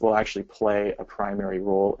tenants will actually play a primary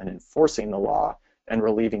role in enforcing the law and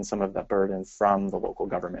relieving some of the burden from the local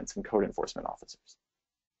governments and code enforcement officers.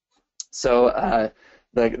 So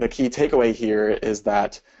the key takeaway here is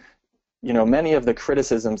that, you know, many of the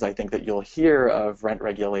criticisms I think that you'll hear of rent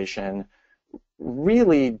regulation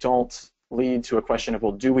really don't lead to a question of,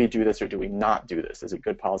 well, do we do this or do we not do this? Is it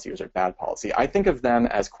good policy or is it bad policy? I think of them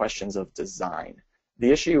as questions of design.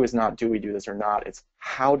 The issue is not do we do this or not, it's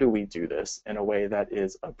how do we do this in a way that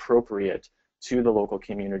is appropriate to the local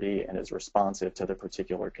community and is responsive to the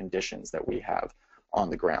particular conditions that we have on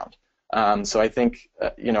the ground. So I think,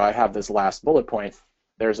 you know, I have this last bullet point,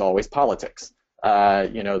 there's always politics.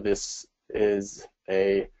 You know, this is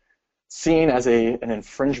seen as an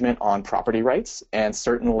infringement on property rights, and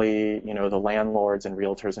certainly, you know, the landlords and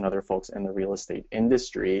realtors and other folks in the real estate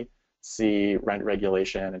industry see rent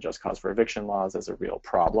regulation and just cause for eviction laws as a real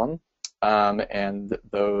problem. And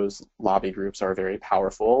those lobby groups are very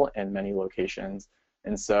powerful in many locations.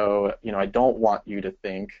 And so, you know, I don't want you to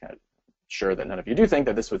think, I'm sure that none of you do think,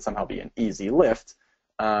 that this would somehow be an easy lift.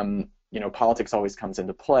 You know, politics always comes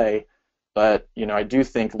into play. But, you know, I do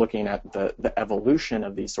think looking at the evolution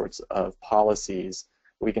of these sorts of policies,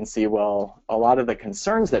 we can see, well, a lot of the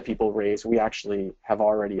concerns that people raise, we actually have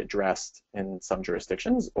already addressed in some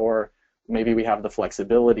jurisdictions, or maybe we have the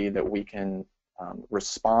flexibility that we can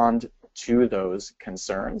respond to those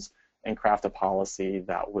concerns and craft a policy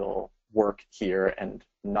that will work here and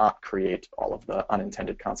not create all of the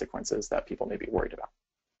unintended consequences that people may be worried about.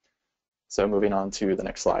 So moving on to the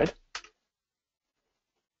next slide.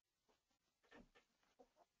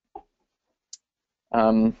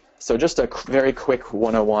 So just a very quick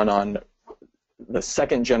 101 on the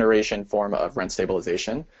second generation form of rent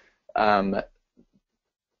stabilization.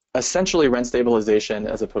 Essentially, rent stabilization,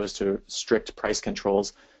 as opposed to strict price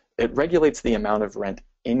controls, it regulates the amount of rent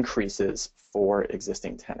increases for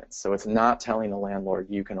existing tenants. So it's not telling a landlord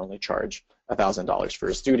you can only charge $1,000 for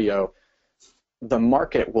a studio. The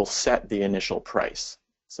market will set the initial price.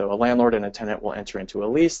 So a landlord and a tenant will enter into a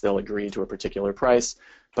lease, they'll agree to a particular price,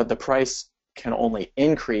 but the price can only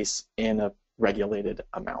increase in a regulated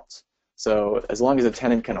amount. So as long as a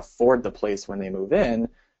tenant can afford the place when they move in,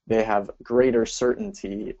 they have greater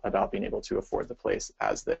certainty about being able to afford the place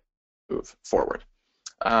as they move forward.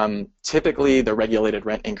 Typically, the regulated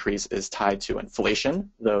rent increase is tied to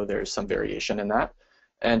inflation, though there's some variation in that.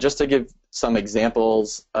 And just to give some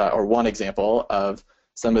examples, or one example of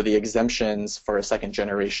some of the exemptions for a second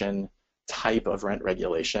generation type of rent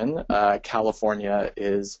regulation, California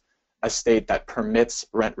is a state that permits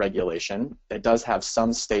rent regulation. It does have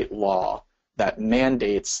some state law that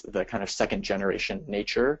mandates the kind of second generation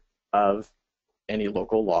nature of any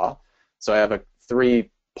local law. So I have 3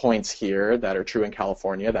 points here that are true in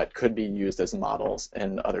California that could be used as models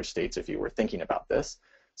in other states if you were thinking about this.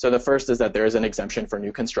 So the first is that there is an exemption for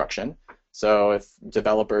new construction. So if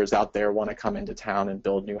developers out there want to come into town and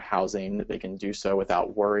build new housing, they can do so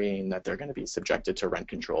without worrying that they're going to be subjected to rent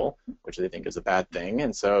control, which they think is a bad thing.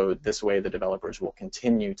 And so this way the developers will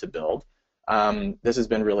continue to build. This has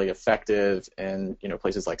been really effective in, you know,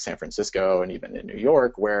 places like San Francisco and even in New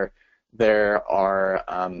York, where there are,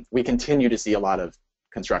 we continue to see a lot of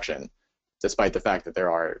construction, despite the fact that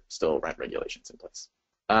there are still rent regulations in place.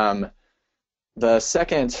 The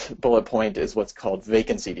second bullet point is what's called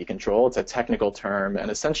vacancy decontrol. It's a technical term, and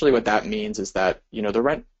essentially what that means is that, you know, the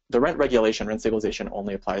rent regulation, rent stabilization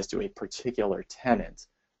only applies to a particular tenant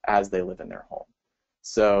as they live in their home.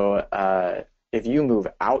 So if you move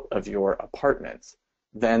out of your apartment,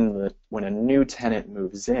 then when a new tenant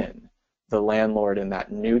moves in, the landlord and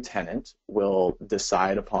that new tenant will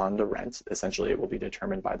decide upon the rent. Essentially, it will be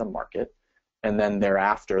determined by the market, and then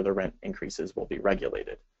thereafter the rent increases will be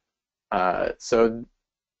regulated. So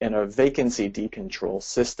in a vacancy decontrol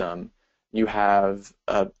system, you have,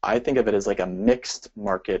 I think of it as like a mixed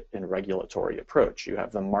market and regulatory approach. You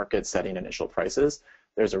have the market setting initial prices.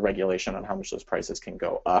 There's a regulation on how much those prices can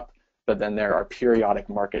go up, but then there are periodic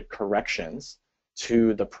market corrections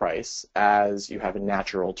to the price as you have a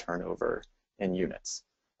natural turnover in units.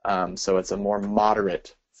 So it's a more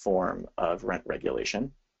moderate form of rent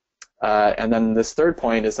regulation. And then this third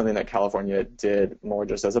point is something that California did more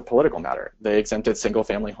just as a political matter. They exempted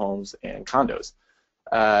single-family homes and condos.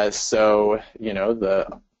 So, you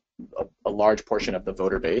know, a large portion of the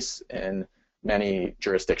voter base in many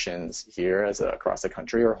jurisdictions here across the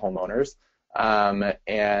country are homeowners.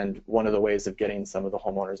 And one of the ways of getting some of the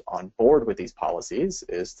homeowners on board with these policies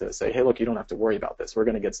is to say, hey, look, you don't have to worry about this. We're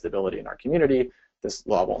going to get stability in our community. This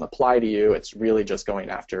law won't apply to you. It's really just going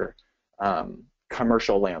after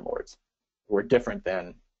commercial landlords who are different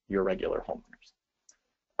than your regular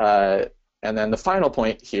homeowners. And then the final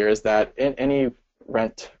point here is that in any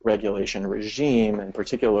rent regulation regime, and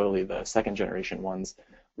particularly the second generation ones,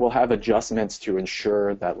 will have adjustments to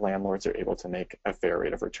ensure that landlords are able to make a fair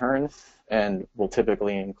rate of return, and will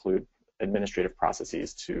typically include administrative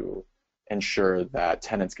processes to ensure that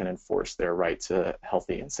tenants can enforce their right to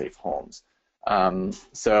healthy and safe homes.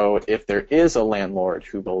 So if there is a landlord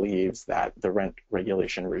who believes that the rent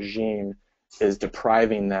regulation regime is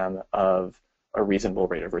depriving them of a reasonable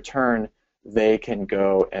rate of return, they can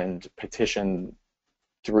go and petition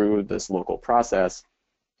through this local process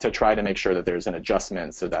to try to make sure that there's an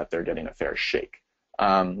adjustment so that they're getting a fair shake.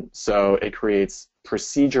 So it creates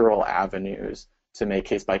procedural avenues to make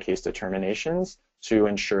case-by-case determinations to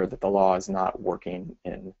ensure that the law is not working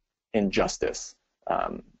in injustice.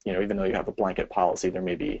 You know, even though you have a blanket policy, there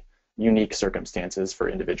may be unique circumstances for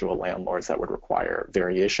individual landlords that would require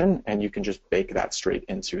variation, and you can just bake that straight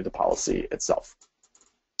into the policy itself.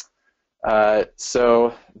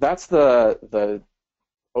 So that's the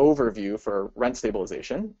overview for rent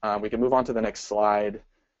stabilization. We can move on to the next slide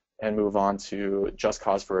and move on to just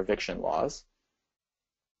cause for eviction laws.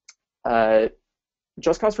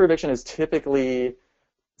 Just cause for eviction is typically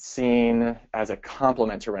seen as a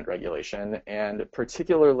complement to rent regulation, and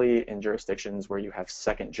particularly in jurisdictions where you have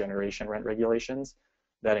second generation rent regulations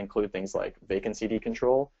that include things like vacancy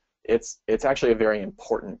decontrol, it's actually a very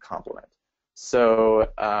important complement. So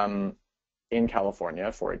in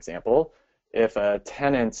California, for example, if a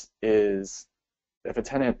tenant who's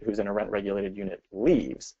in a rent regulated unit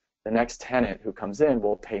leaves, the next tenant who comes in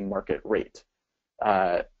will pay market rate.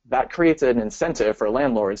 That creates an incentive for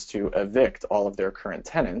landlords to evict all of their current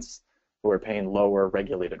tenants who are paying lower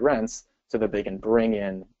regulated rents so that they can bring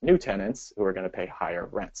in new tenants who are going to pay higher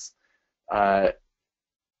rents.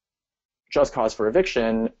 Just cause for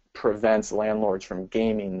eviction prevents landlords from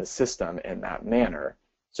gaming the system in that manner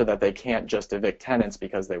so that they can't just evict tenants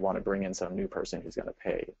because they want to bring in some new person who's going to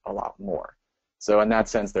pay a lot more. So in that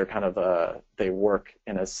sense, they're kind of they work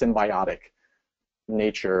in a symbiotic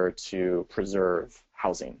nature to preserve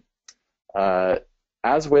housing.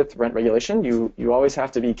 As with rent regulation, you always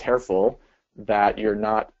have to be careful that you're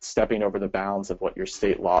not stepping over the bounds of what your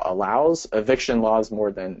state law allows. Eviction laws,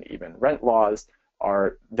 more than even rent laws,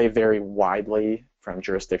 they vary widely from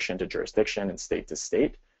jurisdiction to jurisdiction and state to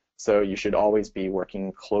state. So you should always be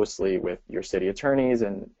working closely with your city attorneys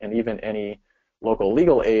and even any local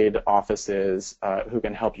legal aid offices who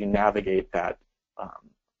can help you navigate that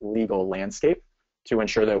legal landscape to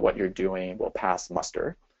ensure that what you're doing will pass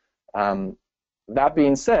muster. That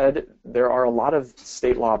being said, there are a lot of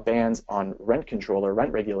state law bans on rent control or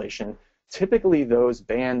rent regulation. Typically, those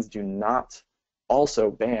bans do not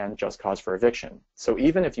also ban just cause for eviction. So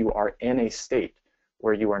even if you are in a state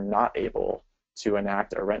where you are not able to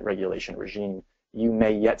enact a rent regulation regime, you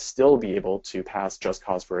may yet still be able to pass just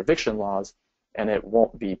cause for eviction laws, and it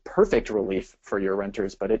won't be perfect relief for your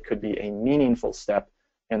renters, but it could be a meaningful step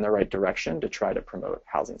in the right direction to try to promote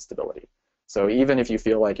housing stability. So even if you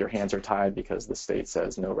feel like your hands are tied because the state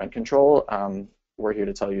says no rent control, we're here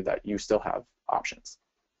to tell you that you still have options.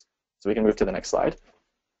 So we can move to the next slide.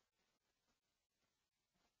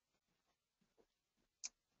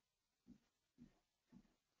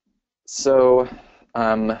 So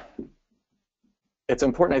it's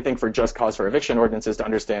important, I think, for just cause for eviction ordinances to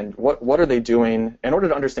understand what are they doing. In order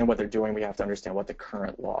to understand what they're doing, we have to understand what the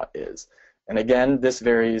current law is. And again, this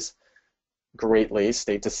varies greatly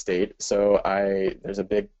state to state. So there's a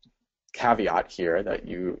big caveat here that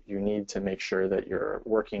you need to make sure that you're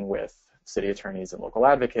working with city attorneys and local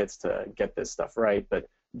advocates to get this stuff right. But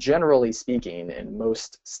generally speaking, in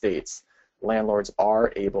most states, landlords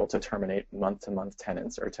are able to terminate month-to-month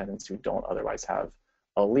tenants or tenants who don't otherwise have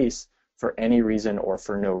a lease for any reason or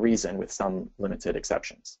for no reason, with some limited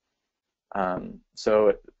exceptions.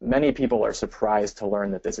 So many people are surprised to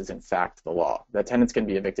learn that this is in fact the law, that tenants can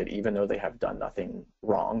be evicted even though they have done nothing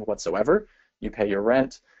wrong whatsoever. You pay your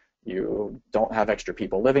rent, you don't have extra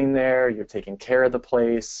people living there, you're taking care of the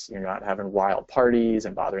place, you're not having wild parties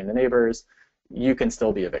and bothering the neighbors, you can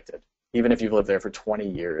still be evicted, even if you've lived there for 20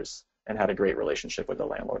 years and had a great relationship with the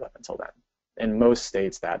landlord up until then. In most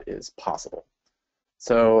states, that is possible.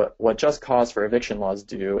 So what just cause for eviction laws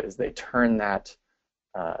do is they turn that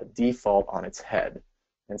default on its head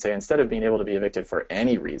and say instead of being able to be evicted for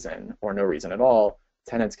any reason or no reason at all,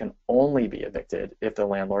 tenants can only be evicted if the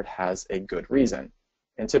landlord has a good reason.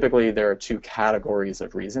 And typically there are two categories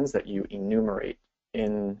of reasons that you enumerate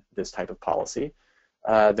in this type of policy.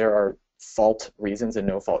 There are fault reasons and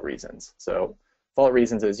no fault reasons. So fault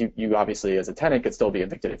reasons is you obviously as a tenant could still be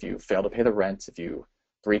evicted if you fail to pay the rent, if you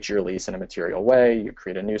breach your lease in a material way, you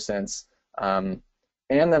create a nuisance, and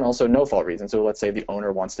then also no fault reasons. So let's say the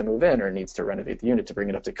owner wants to move in or needs to renovate the unit to bring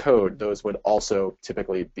it up to code. Those would also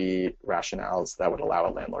typically be rationales that would allow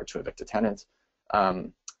a landlord to evict a tenant.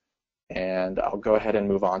 And I'll go ahead and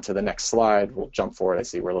move on to the next slide. We'll jump forward. I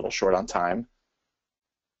see we're a little short on time.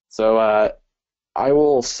 So I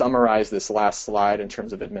will summarize this last slide in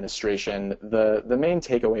terms of administration. The main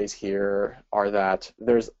takeaways here are that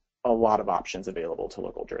there's a lot of options available to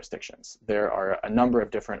local jurisdictions. There are a number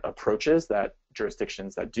of different approaches that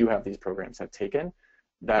jurisdictions that do have these programs have taken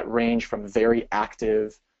that range from very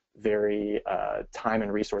active, very time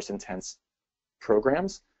and resource intense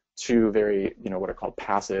programs to very, what are called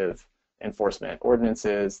passive enforcement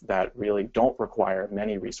ordinances that really don't require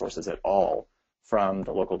many resources at all from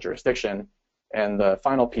the local jurisdiction. And the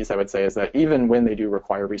final piece I would say is that even when they do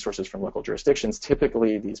require resources from local jurisdictions,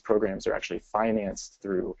 typically these programs are actually financed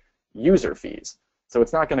through user fees. So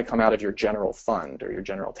it's not going to come out of your general fund or your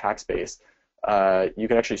general tax base. You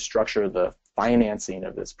can actually structure the financing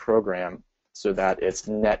of this program so that it's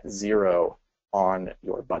net zero on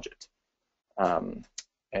your budget.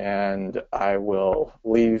 And I will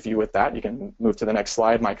leave you with that. You can move to the next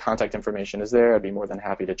slide. My contact information is there. I'd be more than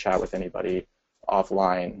happy to chat with anybody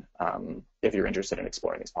offline if you're interested in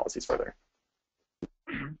exploring these policies further.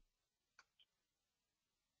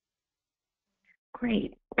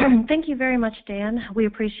 Great. Thank you very much, Dan. We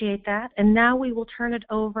appreciate that. And now we will turn it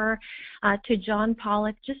over to John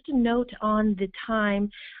Pollock. Just a note on the time,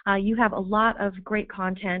 you have a lot of great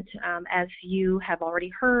content. As you have already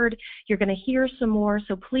heard, you're going to hear some more,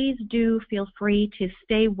 so please do feel free to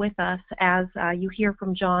stay with us as you hear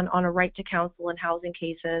from John on a right to counsel and housing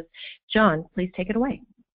cases. John, please take it away.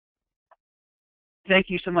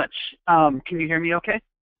 Thank you so much. Can you hear me okay?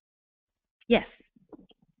 Yes.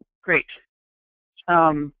 Great.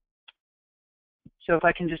 So if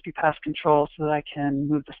I can just be past control so that I can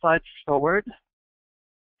move the slides forward.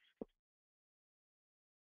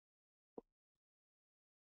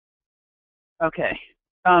 Okay.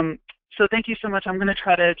 So thank you so much. I'm going to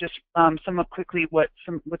try to just sum up quickly what's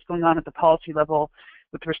going on at the policy level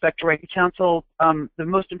with respect to right to counsel. The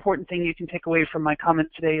most important thing you can take away from my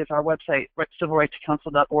comments today is our website,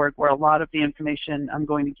 civilrightstocounsel.org, where a lot of the information I'm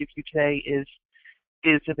going to give you today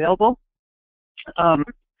is available.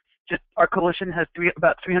 Our coalition has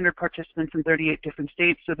about 300 participants in 38 different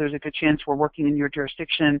states, so there's a good chance we're working in your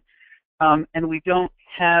jurisdiction. And we don't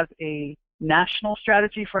have a national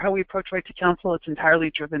strategy for how we approach right to counsel. It's entirely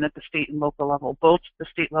driven at the state and local level, both the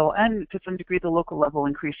state level and to some degree the local level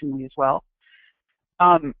increasingly as well.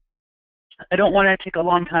 I don't want to take a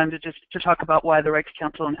long time to talk about why the right to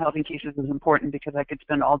counsel in housing cases is important, because I could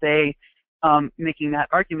spend all day making that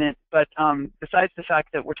argument. But besides the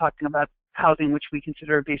fact that we're talking about housing, which we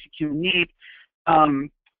consider a basic human need,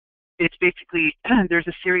 it's basically there's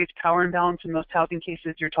a serious power imbalance in most housing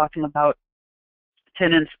cases. You're talking about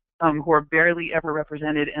tenants who are barely ever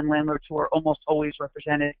represented and landlords who are almost always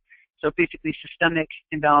represented. So basically systemic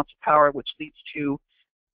imbalance of power, which leads to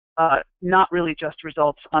not really just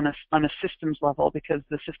results on a systems level, because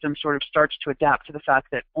the system sort of starts to adapt to the fact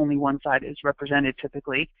that only one side is represented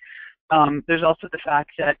typically. There's also the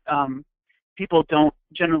fact that people don't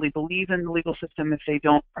generally believe in the legal system if they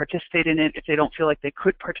don't participate in it, if they don't feel like they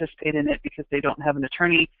could participate in it because they don't have an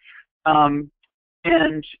attorney.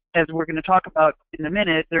 And as we're going to talk about in a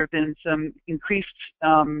minute, there have been some increased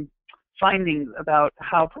findings about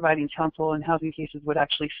how providing counsel in housing cases would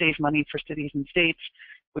actually save money for cities and states,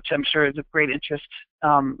 which I'm sure is of great interest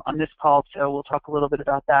on this call, so we'll talk a little bit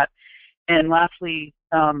about that. And lastly,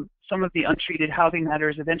 some of the untreated housing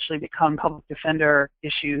matters eventually become public defender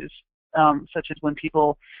issues, such as when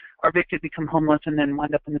people are evicted, become homeless, and then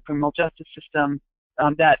wind up in the criminal justice system.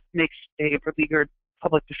 That makes a beleaguered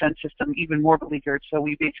public defense system even more beleaguered. So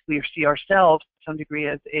we basically see ourselves to some degree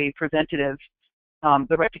as a preventative,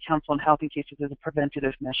 the right to counsel in housing cases as a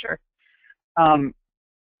preventative measure.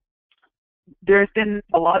 There's been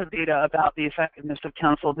a lot of data about the effectiveness of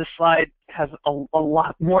counsel. This slide has a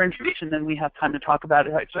lot more information than we have time to talk about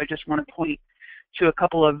it, so I just want to point to a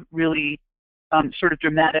couple of really sort of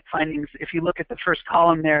dramatic findings. If you look at the first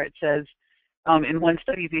column there, it says in one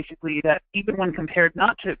study basically that even when compared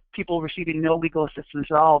not to people receiving no legal assistance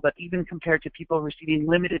at all, but even compared to people receiving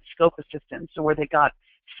limited scope assistance, so where they got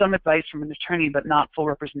some advice from an attorney but not full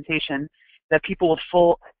representation, that people with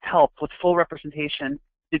full help, with full representation,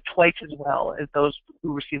 did twice as well as those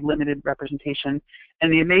who received limited representation.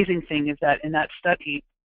 And the amazing thing is that in that study,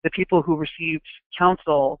 the people who received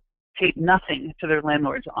counsel paid nothing to their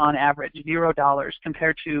landlords on average, $0,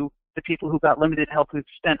 compared to the people who got limited help who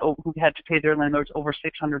had to pay their landlords over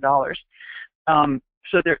 $600.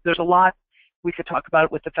 So there's a lot we could talk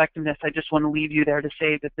about with effectiveness. I just want to leave you there to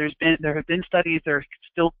say that there have been studies, there are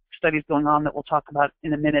still studies going on that we'll talk about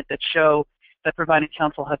in a minute that show that providing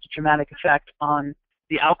counsel has a dramatic effect on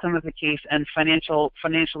the outcome of the case and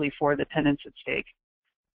financially for the tenants at stake.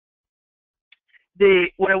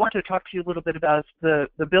 What I want to talk to you a little bit about is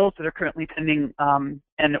the bills that are currently pending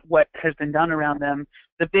and what has been done around them.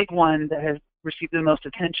 The big one that has received the most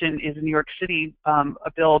attention is in New York City,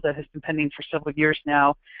 a bill that has been pending for several years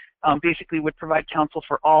now, basically would provide counsel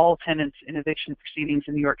for all tenants in eviction proceedings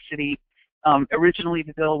in New York City. Originally,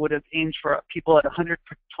 the bill would have aimed for people at 125%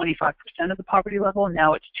 of the poverty level, and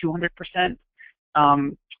now it's 200%.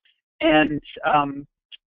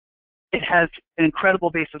 It has an incredible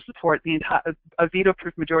base of support. A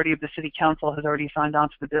veto-proof majority of the city council has already signed on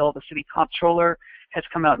to the bill. The city comptroller has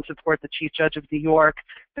come out and support the chief judge of New York,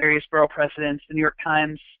 various borough presidents, the New York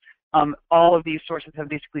Times. All of these sources have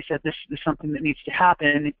basically said this is something that needs to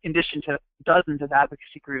happen, in addition to dozens of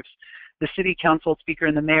advocacy groups. The city council speaker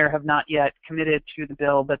and the mayor have not yet committed to the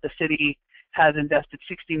bill, but the city has invested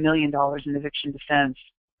 $60 million in eviction defense.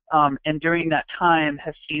 And during that time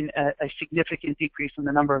has seen a significant decrease in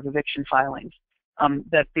the number of eviction filings.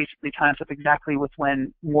 That basically times up exactly with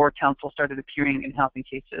when more counsel started appearing in housing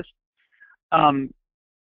cases.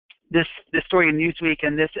 This story in Newsweek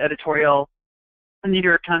and this editorial in the New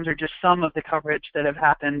York Times are just some of the coverage that have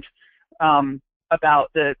happened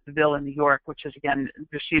about the bill in New York, which has, again,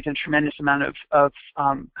 received a tremendous amount of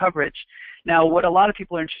coverage. Now, what a lot of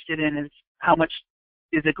people are interested in is how much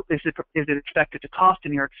is it expected to cost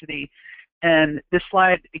in New York City? And this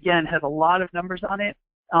slide, again, has a lot of numbers on it.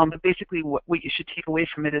 But basically what you should take away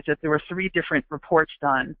from it is that there were 3 different reports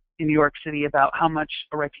done in New York City about how much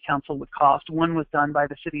a right to counsel would cost. One was done by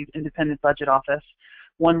the city's independent budget office.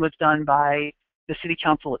 One was done by the city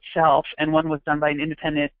council itself. And one was done by an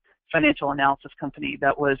independent financial analysis company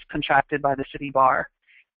that was contracted by the city bar.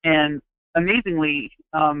 And amazingly,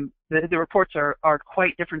 the reports are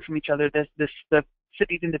quite different from each other. The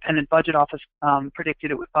city's independent budget office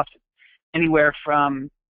predicted it would cost anywhere from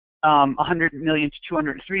 $100 million to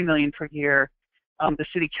 $203 million per year. The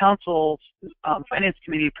city council's finance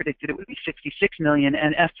committee predicted it would be $66 million,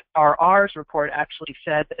 and SRR's report actually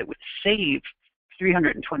said that it would save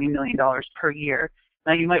 $320 million per year.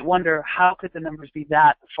 Now you might wonder, how could the numbers be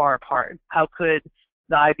that far apart? How could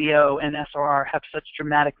the IBO and SRR have such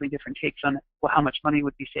dramatically different takes on how much money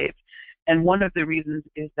would be saved? And one of the reasons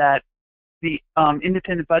is that the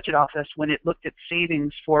independent budget office, when it looked at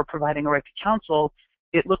savings for providing a right to counsel,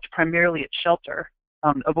 it looked primarily at shelter,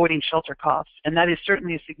 avoiding shelter costs. And that is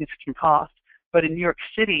certainly a significant cost. But in New York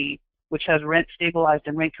City, which has rent-stabilized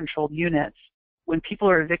and rent-controlled units, when people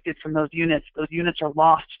are evicted from those units are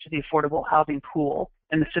lost to the affordable housing pool,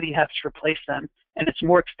 and the city has to replace them. And it's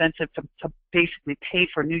more expensive to basically pay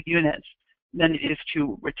for new units than it is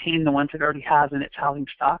to retain the ones it already has in its housing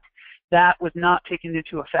stock. That was not taken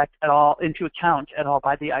into account at all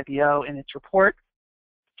by the IBO in its report.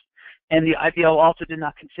 And the IBO also did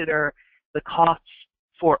not consider the costs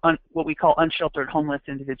for what we call unsheltered homeless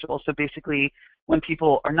individuals. So basically, when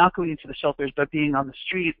people are not going into the shelters but being on the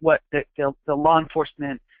street, what the law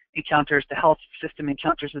enforcement encounters, the health system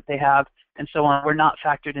encounters that they have, and so on, were not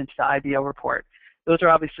factored into the IBO report. Those are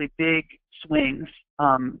obviously big swings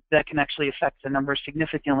that can actually affect the numbers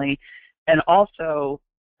significantly. And also,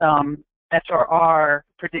 SRR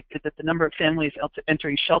predicted that the number of families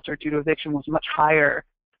entering shelter due to eviction was much higher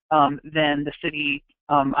than the city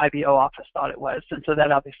IBO office thought it was. And so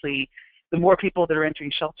that obviously, the more people that are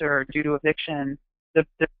entering shelter due to eviction,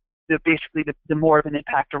 basically the more of an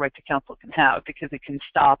impact a right to counsel can have, because it can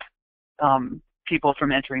stop people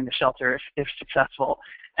from entering the shelter if successful.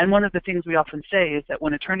 And one of the things we often say is that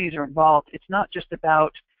when attorneys are involved, it's not just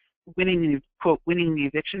about quote, winning the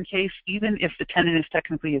eviction case, even if the tenant is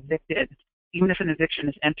technically evicted, even if an eviction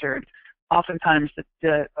is entered, oftentimes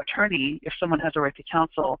the attorney, if someone has a right to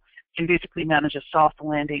counsel, can basically manage a soft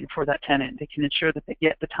landing for that tenant. They can ensure that they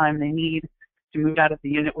get the time they need to move out of the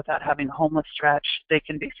unit without having a homeless stretch. They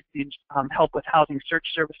can basically help with housing search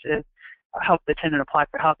services, help the tenant apply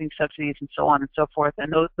for housing subsidies, and so on and so forth.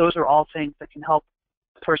 And those are all things that can help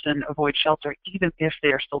the person avoid shelter, even if they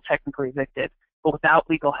are still technically evicted. But without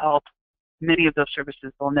legal help, many of those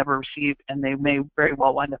services they'll never receive, and they may very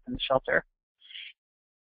well wind up in the shelter.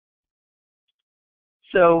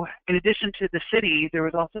 So in addition to the city, there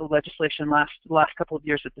was also legislation the last couple of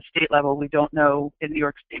years at the state level. We don't know, in New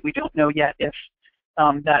York State, we don't know yet if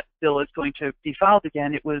that bill is going to be filed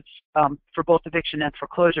again. It was for both eviction and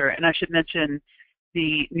foreclosure. And I should mention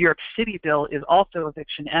the New York City bill is also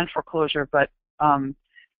eviction and foreclosure, but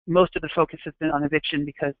most of the focus has been on eviction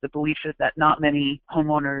because the belief is that not many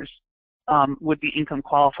homeowners would be income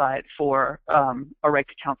qualified for a right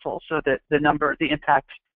to counsel, so that the impact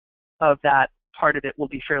of that part of it will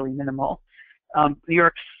be fairly minimal. New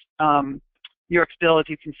York's bill, as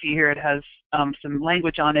you can see here, it has some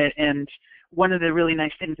language on it, and one of the really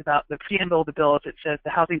nice things about the preamble of the bill is it says the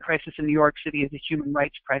housing crisis in New York City is a human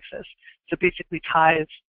rights crisis. So it basically ties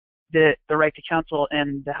the right to counsel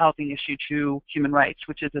and the housing issue to human rights,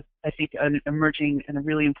 which is, I think, an emerging and a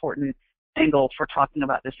really important angle for talking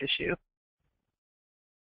about this issue.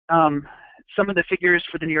 Some of the figures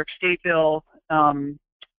for the New York State bill,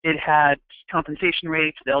 it had compensation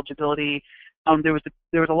rates, the eligibility. There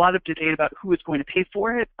was a lot of debate about who was going to pay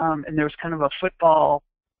for it, and there was kind of a football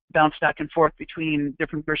bounce back and forth between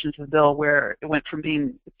different versions of the bill, where it went from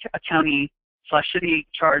being a county/city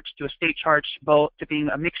charge to a state charge to being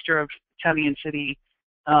a mixture of county and city,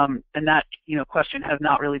 and that question has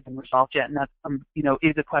not really been resolved yet, and that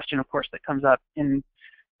is a question, of course, that comes up in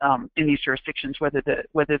these jurisdictions, whether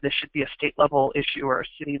this should be a state level issue or a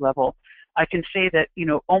city level. I can say that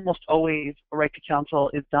almost always a right to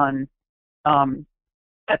counsel is done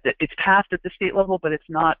it's passed at the state level, but it's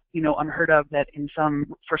not unheard of that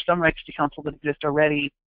for some rights to counsel that exist already,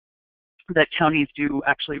 that counties do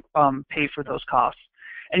actually pay for those costs.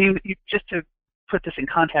 And just to put this in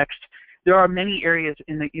context, there are many areas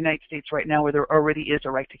in the United States right now where there already is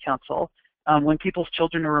a right to counsel. When people's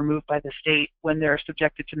children are removed by the state, when they're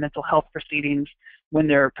subjected to mental health proceedings, when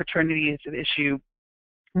their paternity is at issue,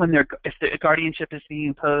 if the guardianship is being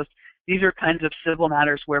imposed, these are kinds of civil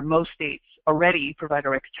matters where most states already provide a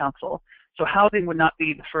right to counsel. So housing would not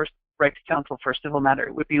be the first right to counsel for a civil matter.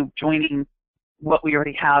 It would be joining what we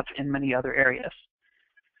already have in many other areas.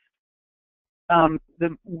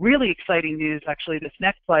 The really exciting news, actually, this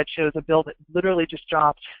next slide shows a bill that literally just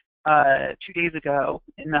dropped 2 days ago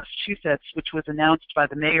in Massachusetts, which was announced by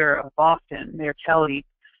the mayor of Boston, Mayor Kelly.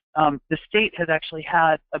 The state has actually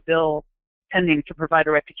had a bill pending to provide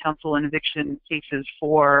a right to counsel in eviction cases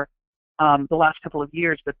for the last couple of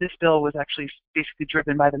years, but this bill was actually basically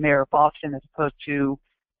driven by the mayor of Boston as opposed to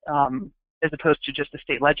just a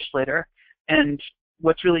state legislator. And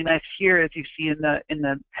what's really nice here, as you see in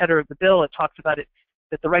the header of the bill, it talks about it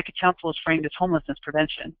that the right to counsel is framed as homelessness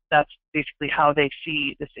prevention. That's basically how they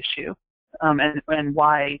see this issue, and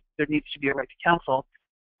why there needs to be a right to counsel.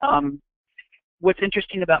 What's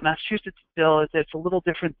interesting about Massachusetts' bill is that it's a little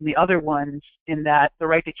different than the other ones in that the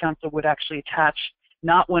right to counsel would actually attach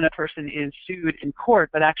not when a person is sued in court,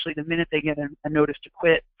 but actually the minute they get a notice to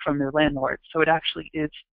quit from their landlord. So it actually is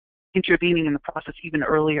intervening in the process even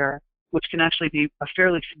earlier, which can actually be a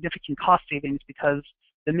fairly significant cost savings, because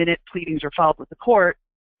the minute pleadings are filed with the court,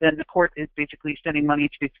 then the court is basically spending money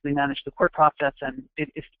to basically manage the court process, and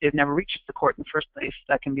if it never reaches the court in the first place,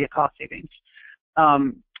 that can be a cost savings.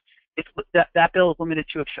 That bill is limited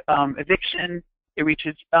to eviction. It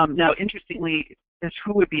reaches, now interestingly, is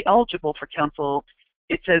who would be eligible for counsel.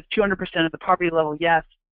 It says 200% of the poverty level, yes,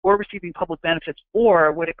 or receiving public benefits,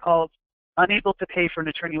 or what it calls unable to pay for an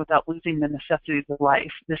attorney without losing the necessities of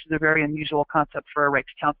life. This is a very unusual concept for a right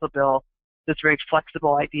to counsel bill. This very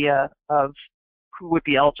flexible idea of who would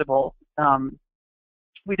be eligible.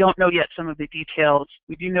 We don't know yet some of the details.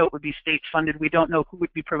 We do know it would be state funded. We don't know who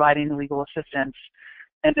would be providing the legal assistance,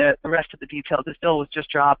 and the rest of the details. This bill was just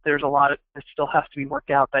dropped. There's a lot that still has to be worked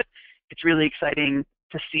out, but it's really exciting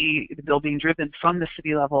to see the bill being driven from the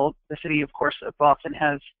city level. The city, of course, of Boston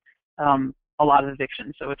has a lot of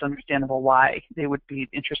evictions, so it's understandable why they would be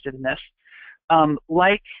interested in this.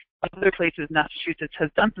 Like other places, Massachusetts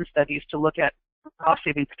has done some studies to look at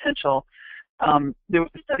cost-saving potential. There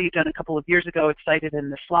was a study done a couple of years ago, it's cited in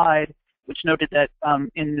the slide, which noted that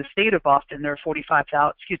in the state of Boston, there are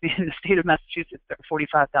 45,000, in the state of Massachusetts, there are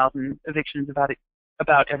 45,000 evictions about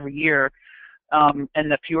about every year,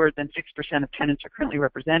 and that fewer than 6% of tenants are currently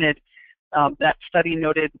represented. That study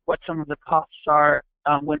noted what some of the costs are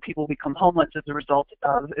when people become homeless as a result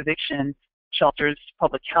of eviction, shelters,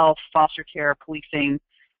 public health, foster care, policing,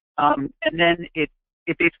 and then it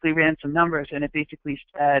basically ran some numbers, and it basically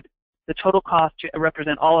said the total cost to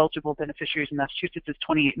represent all eligible beneficiaries in Massachusetts is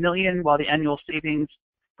 $28 million, while the annual savings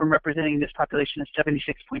from representing this population is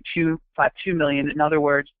 $76.252 million. In other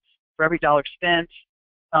words, for every dollar spent,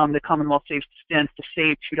 the Commonwealth stands to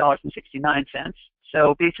save $2.69.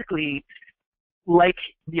 So basically, like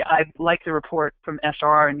the report from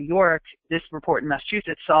SRR in New York, this report in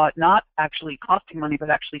Massachusetts saw it not actually costing money, but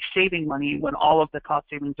actually saving money when all of the cost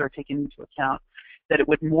savings are taken into account, that it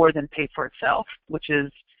would more than pay for itself, which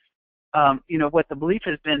is, what the belief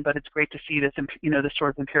has been, but it's great to see this, this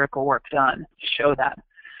sort of empirical work done to show that.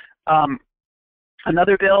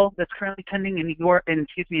 Another bill that's currently pending in in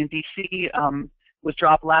DC, was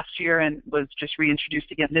dropped last year and was just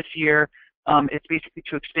reintroduced again this year. It's basically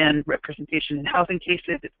to expand representation in housing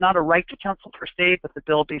cases. It's not a right to counsel per se, but the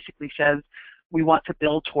bill basically says we want to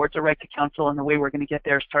build towards a right to counsel, and the way we're going to get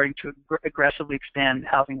there is starting to aggressively expand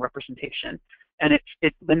housing representation. And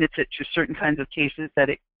it limits it to certain kinds of cases that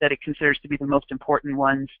it considers to be the most important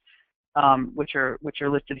ones, which are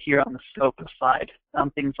listed here on the scope slide.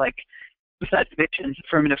 Things like, besides evictions,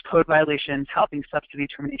 affirmative code violations, housing subsidy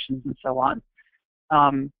terminations, and so on.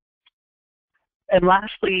 And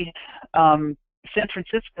lastly, San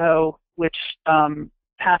Francisco, which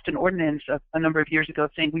passed an ordinance a number of years ago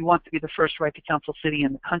saying we want to be the first right to counsel city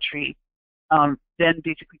in the country, then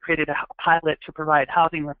basically created a pilot to provide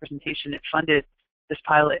housing representation. It funded this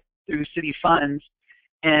pilot through city funds,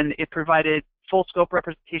 and it provided full scope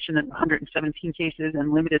representation in 117 cases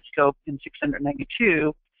and limited scope in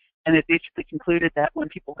 692. And it basically concluded that when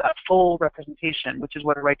people got full representation, which is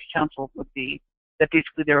what a right to counsel would be, that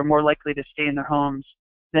basically they were more likely to stay in their homes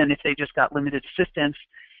than if they just got limited assistance,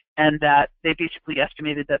 and that they basically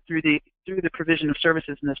estimated that through the provision of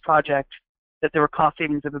services in this project, that there were cost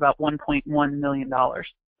savings of about $1.1 million,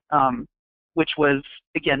 which was,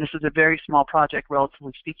 again, this is a very small project,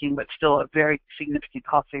 relatively speaking, but still a very significant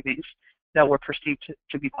cost savings that were perceived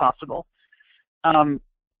to be possible.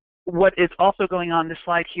 What is also going on, this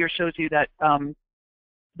slide here shows you that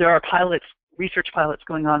there are research pilots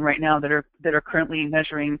going on right now that are currently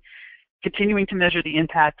continuing to measure the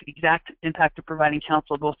exact impact of providing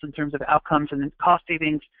counsel, both in terms of outcomes and in cost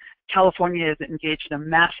savings. California is engaged in a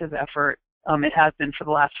massive effort. It has been for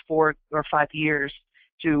the last 4 or 5 years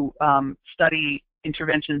to study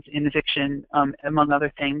interventions in eviction, among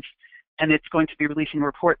other things. And it's going to be releasing a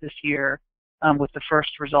report this year with the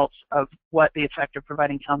first results of what the effect of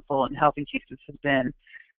providing counsel in housing cases has been.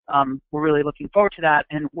 We're really looking forward to that.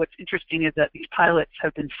 And what's interesting is that these pilots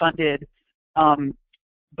have been funded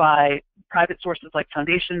by private sources like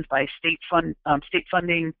foundations, by state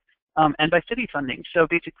funding, and by city funding. So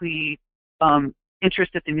basically,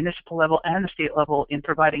 interest at the municipal level and the state level in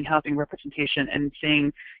providing housing representation and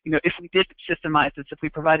saying, if we did systemize this, if we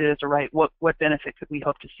provided it as a right, what benefit could we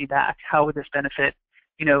hope to see back? How would this benefit,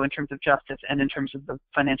 in terms of justice and in terms of the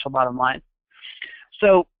financial bottom line?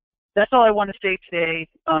 So that's all I want to say today.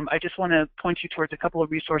 I just want to point you towards a couple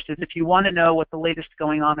of resources. If you want to know what the latest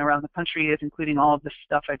going on around the country is, including all of this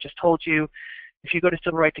stuff I just told you, if you go to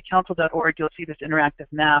civilrightstocounsel.org, you'll see this interactive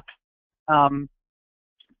map.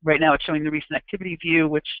 Right now it's showing the recent activity view,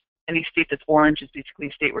 which any state that's orange is basically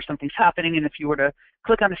a state where something's happening. And if you were to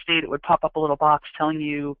click on a state, it would pop up a little box telling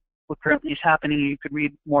you what currently is happening. You could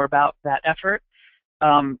read more about that effort.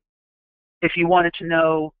 If you wanted to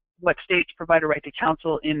know what states provide a right to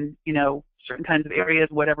counsel in, certain kinds of areas,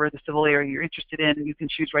 whatever the civil area you're interested in, you can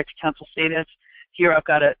choose right to counsel status. Here I've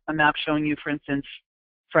got a map showing you, for instance,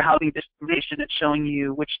 for housing discrimination, it's showing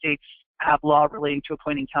you which states have law relating to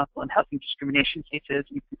appointing counsel in housing discrimination cases.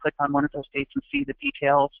 You can click on one of those states and see the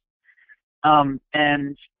details.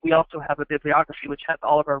 And we also have a bibliography which has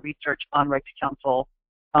all of our research on right to counsel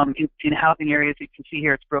in housing areas. You can see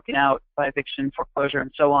here it's broken out by eviction, foreclosure,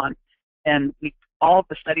 and so on. And all of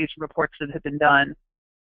the studies and reports that have been done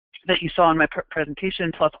that you saw in my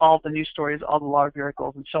presentation, plus all of the news stories, all the law review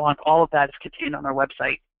articles, and so on, all of that is contained on our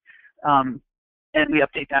website. And we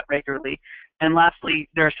update that regularly. And lastly,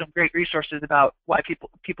 there are some great resources about why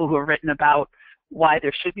people who have written about why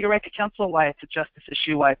there should be a right to counsel, why it's a justice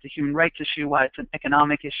issue, why it's a human rights issue, why it's an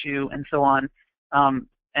economic issue, and so on.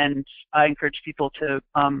 And I encourage people to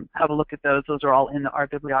have a look at those. Those are all in our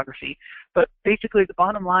bibliography. But basically, the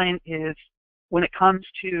bottom line is, when it comes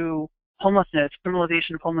to homelessness,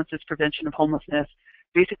 criminalization of homelessness, prevention of homelessness,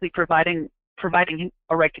 basically providing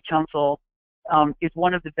a right to counsel is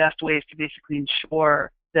one of the best ways to basically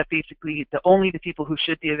ensure that basically only the people who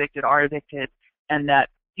should be evicted are evicted, and that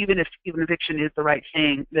even if eviction is the right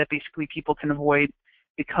thing, that basically people can avoid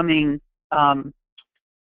becoming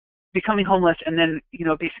homeless and then,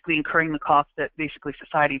 basically incurring the cost that basically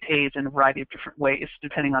society pays in a variety of different ways,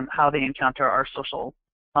 depending on how they encounter our social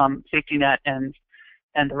safety net and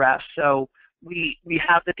the rest. So we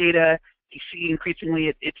have the data. You see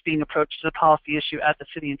increasingly it's being approached as a policy issue at the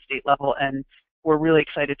city and state level, and we're really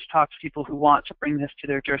excited to talk to people who want to bring this to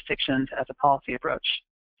their jurisdictions as a policy approach.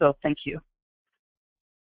 So thank you.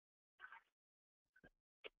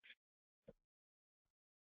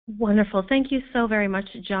 Wonderful. Thank you so very much,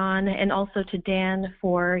 John, and also to Dan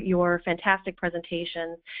for your fantastic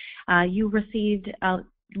presentation. You received a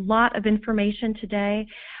lot of information today,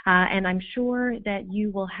 and I'm sure that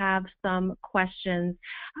you will have some questions.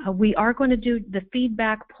 We are going to do the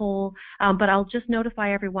feedback poll, but I'll just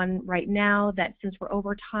notify everyone right now that since we're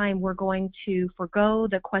over time, we're going to forgo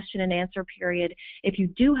the question and answer period. If you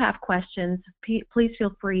do have questions, please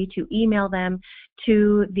feel free to email them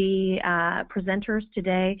to the presenters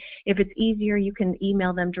today. If it's easier, you can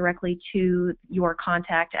email them directly to your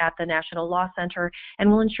contact at the National Law Center, and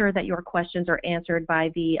we'll ensure that your questions are answered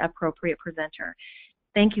by the appropriate presenter.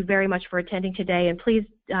 Thank you very much for attending today, and please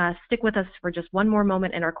stick with us for just one more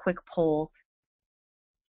moment in our quick poll.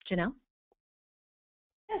 Janelle?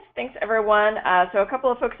 Yes, thanks everyone. So a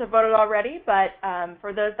couple of folks have voted already, but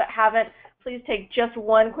for those that haven't, please take just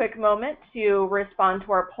one quick moment to respond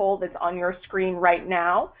to our poll that's on your screen right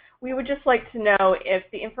now. We would just like to know if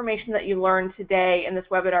the information that you learned today in this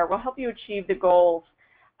webinar will help you achieve the goals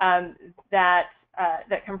that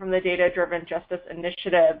come from the Data-Driven Justice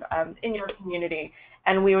Initiative in your community.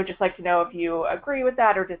 And we would just like to know if you agree with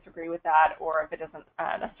that or disagree with that, or if it doesn't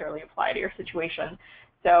necessarily apply to your situation.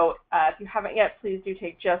 So if you haven't yet, please do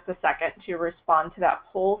take just a second to respond to that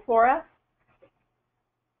poll for us.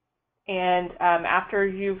 And after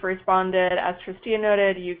you've responded, as Tristia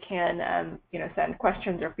noted, you can send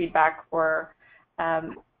questions or feedback or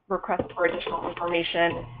requests for additional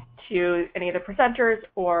information to any of the presenters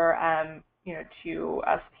or to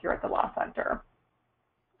us here at the Law Center.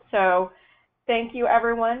 So thank you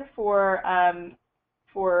everyone for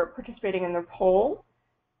participating in the poll.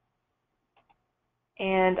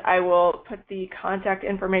 And I will put the contact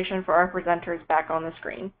information for our presenters back on the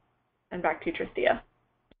screen. And back to you, Tristia.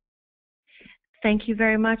 Thank you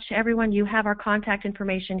very much, everyone. You have our contact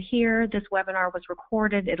information here. This webinar was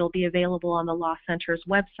recorded. It'll be available on the Law Center's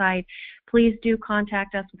website. Please do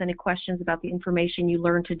contact us with any questions about the information you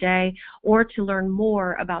learned today or to learn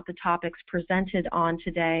more about the topics presented on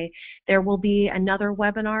today. There will be another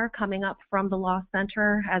webinar coming up from the Law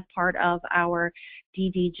Center as part of our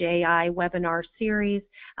DDJI webinar series.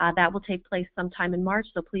 That will take place sometime in March,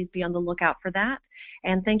 so please be on the lookout for that.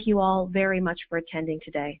 And thank you all very much for attending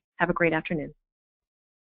today. Have a great afternoon.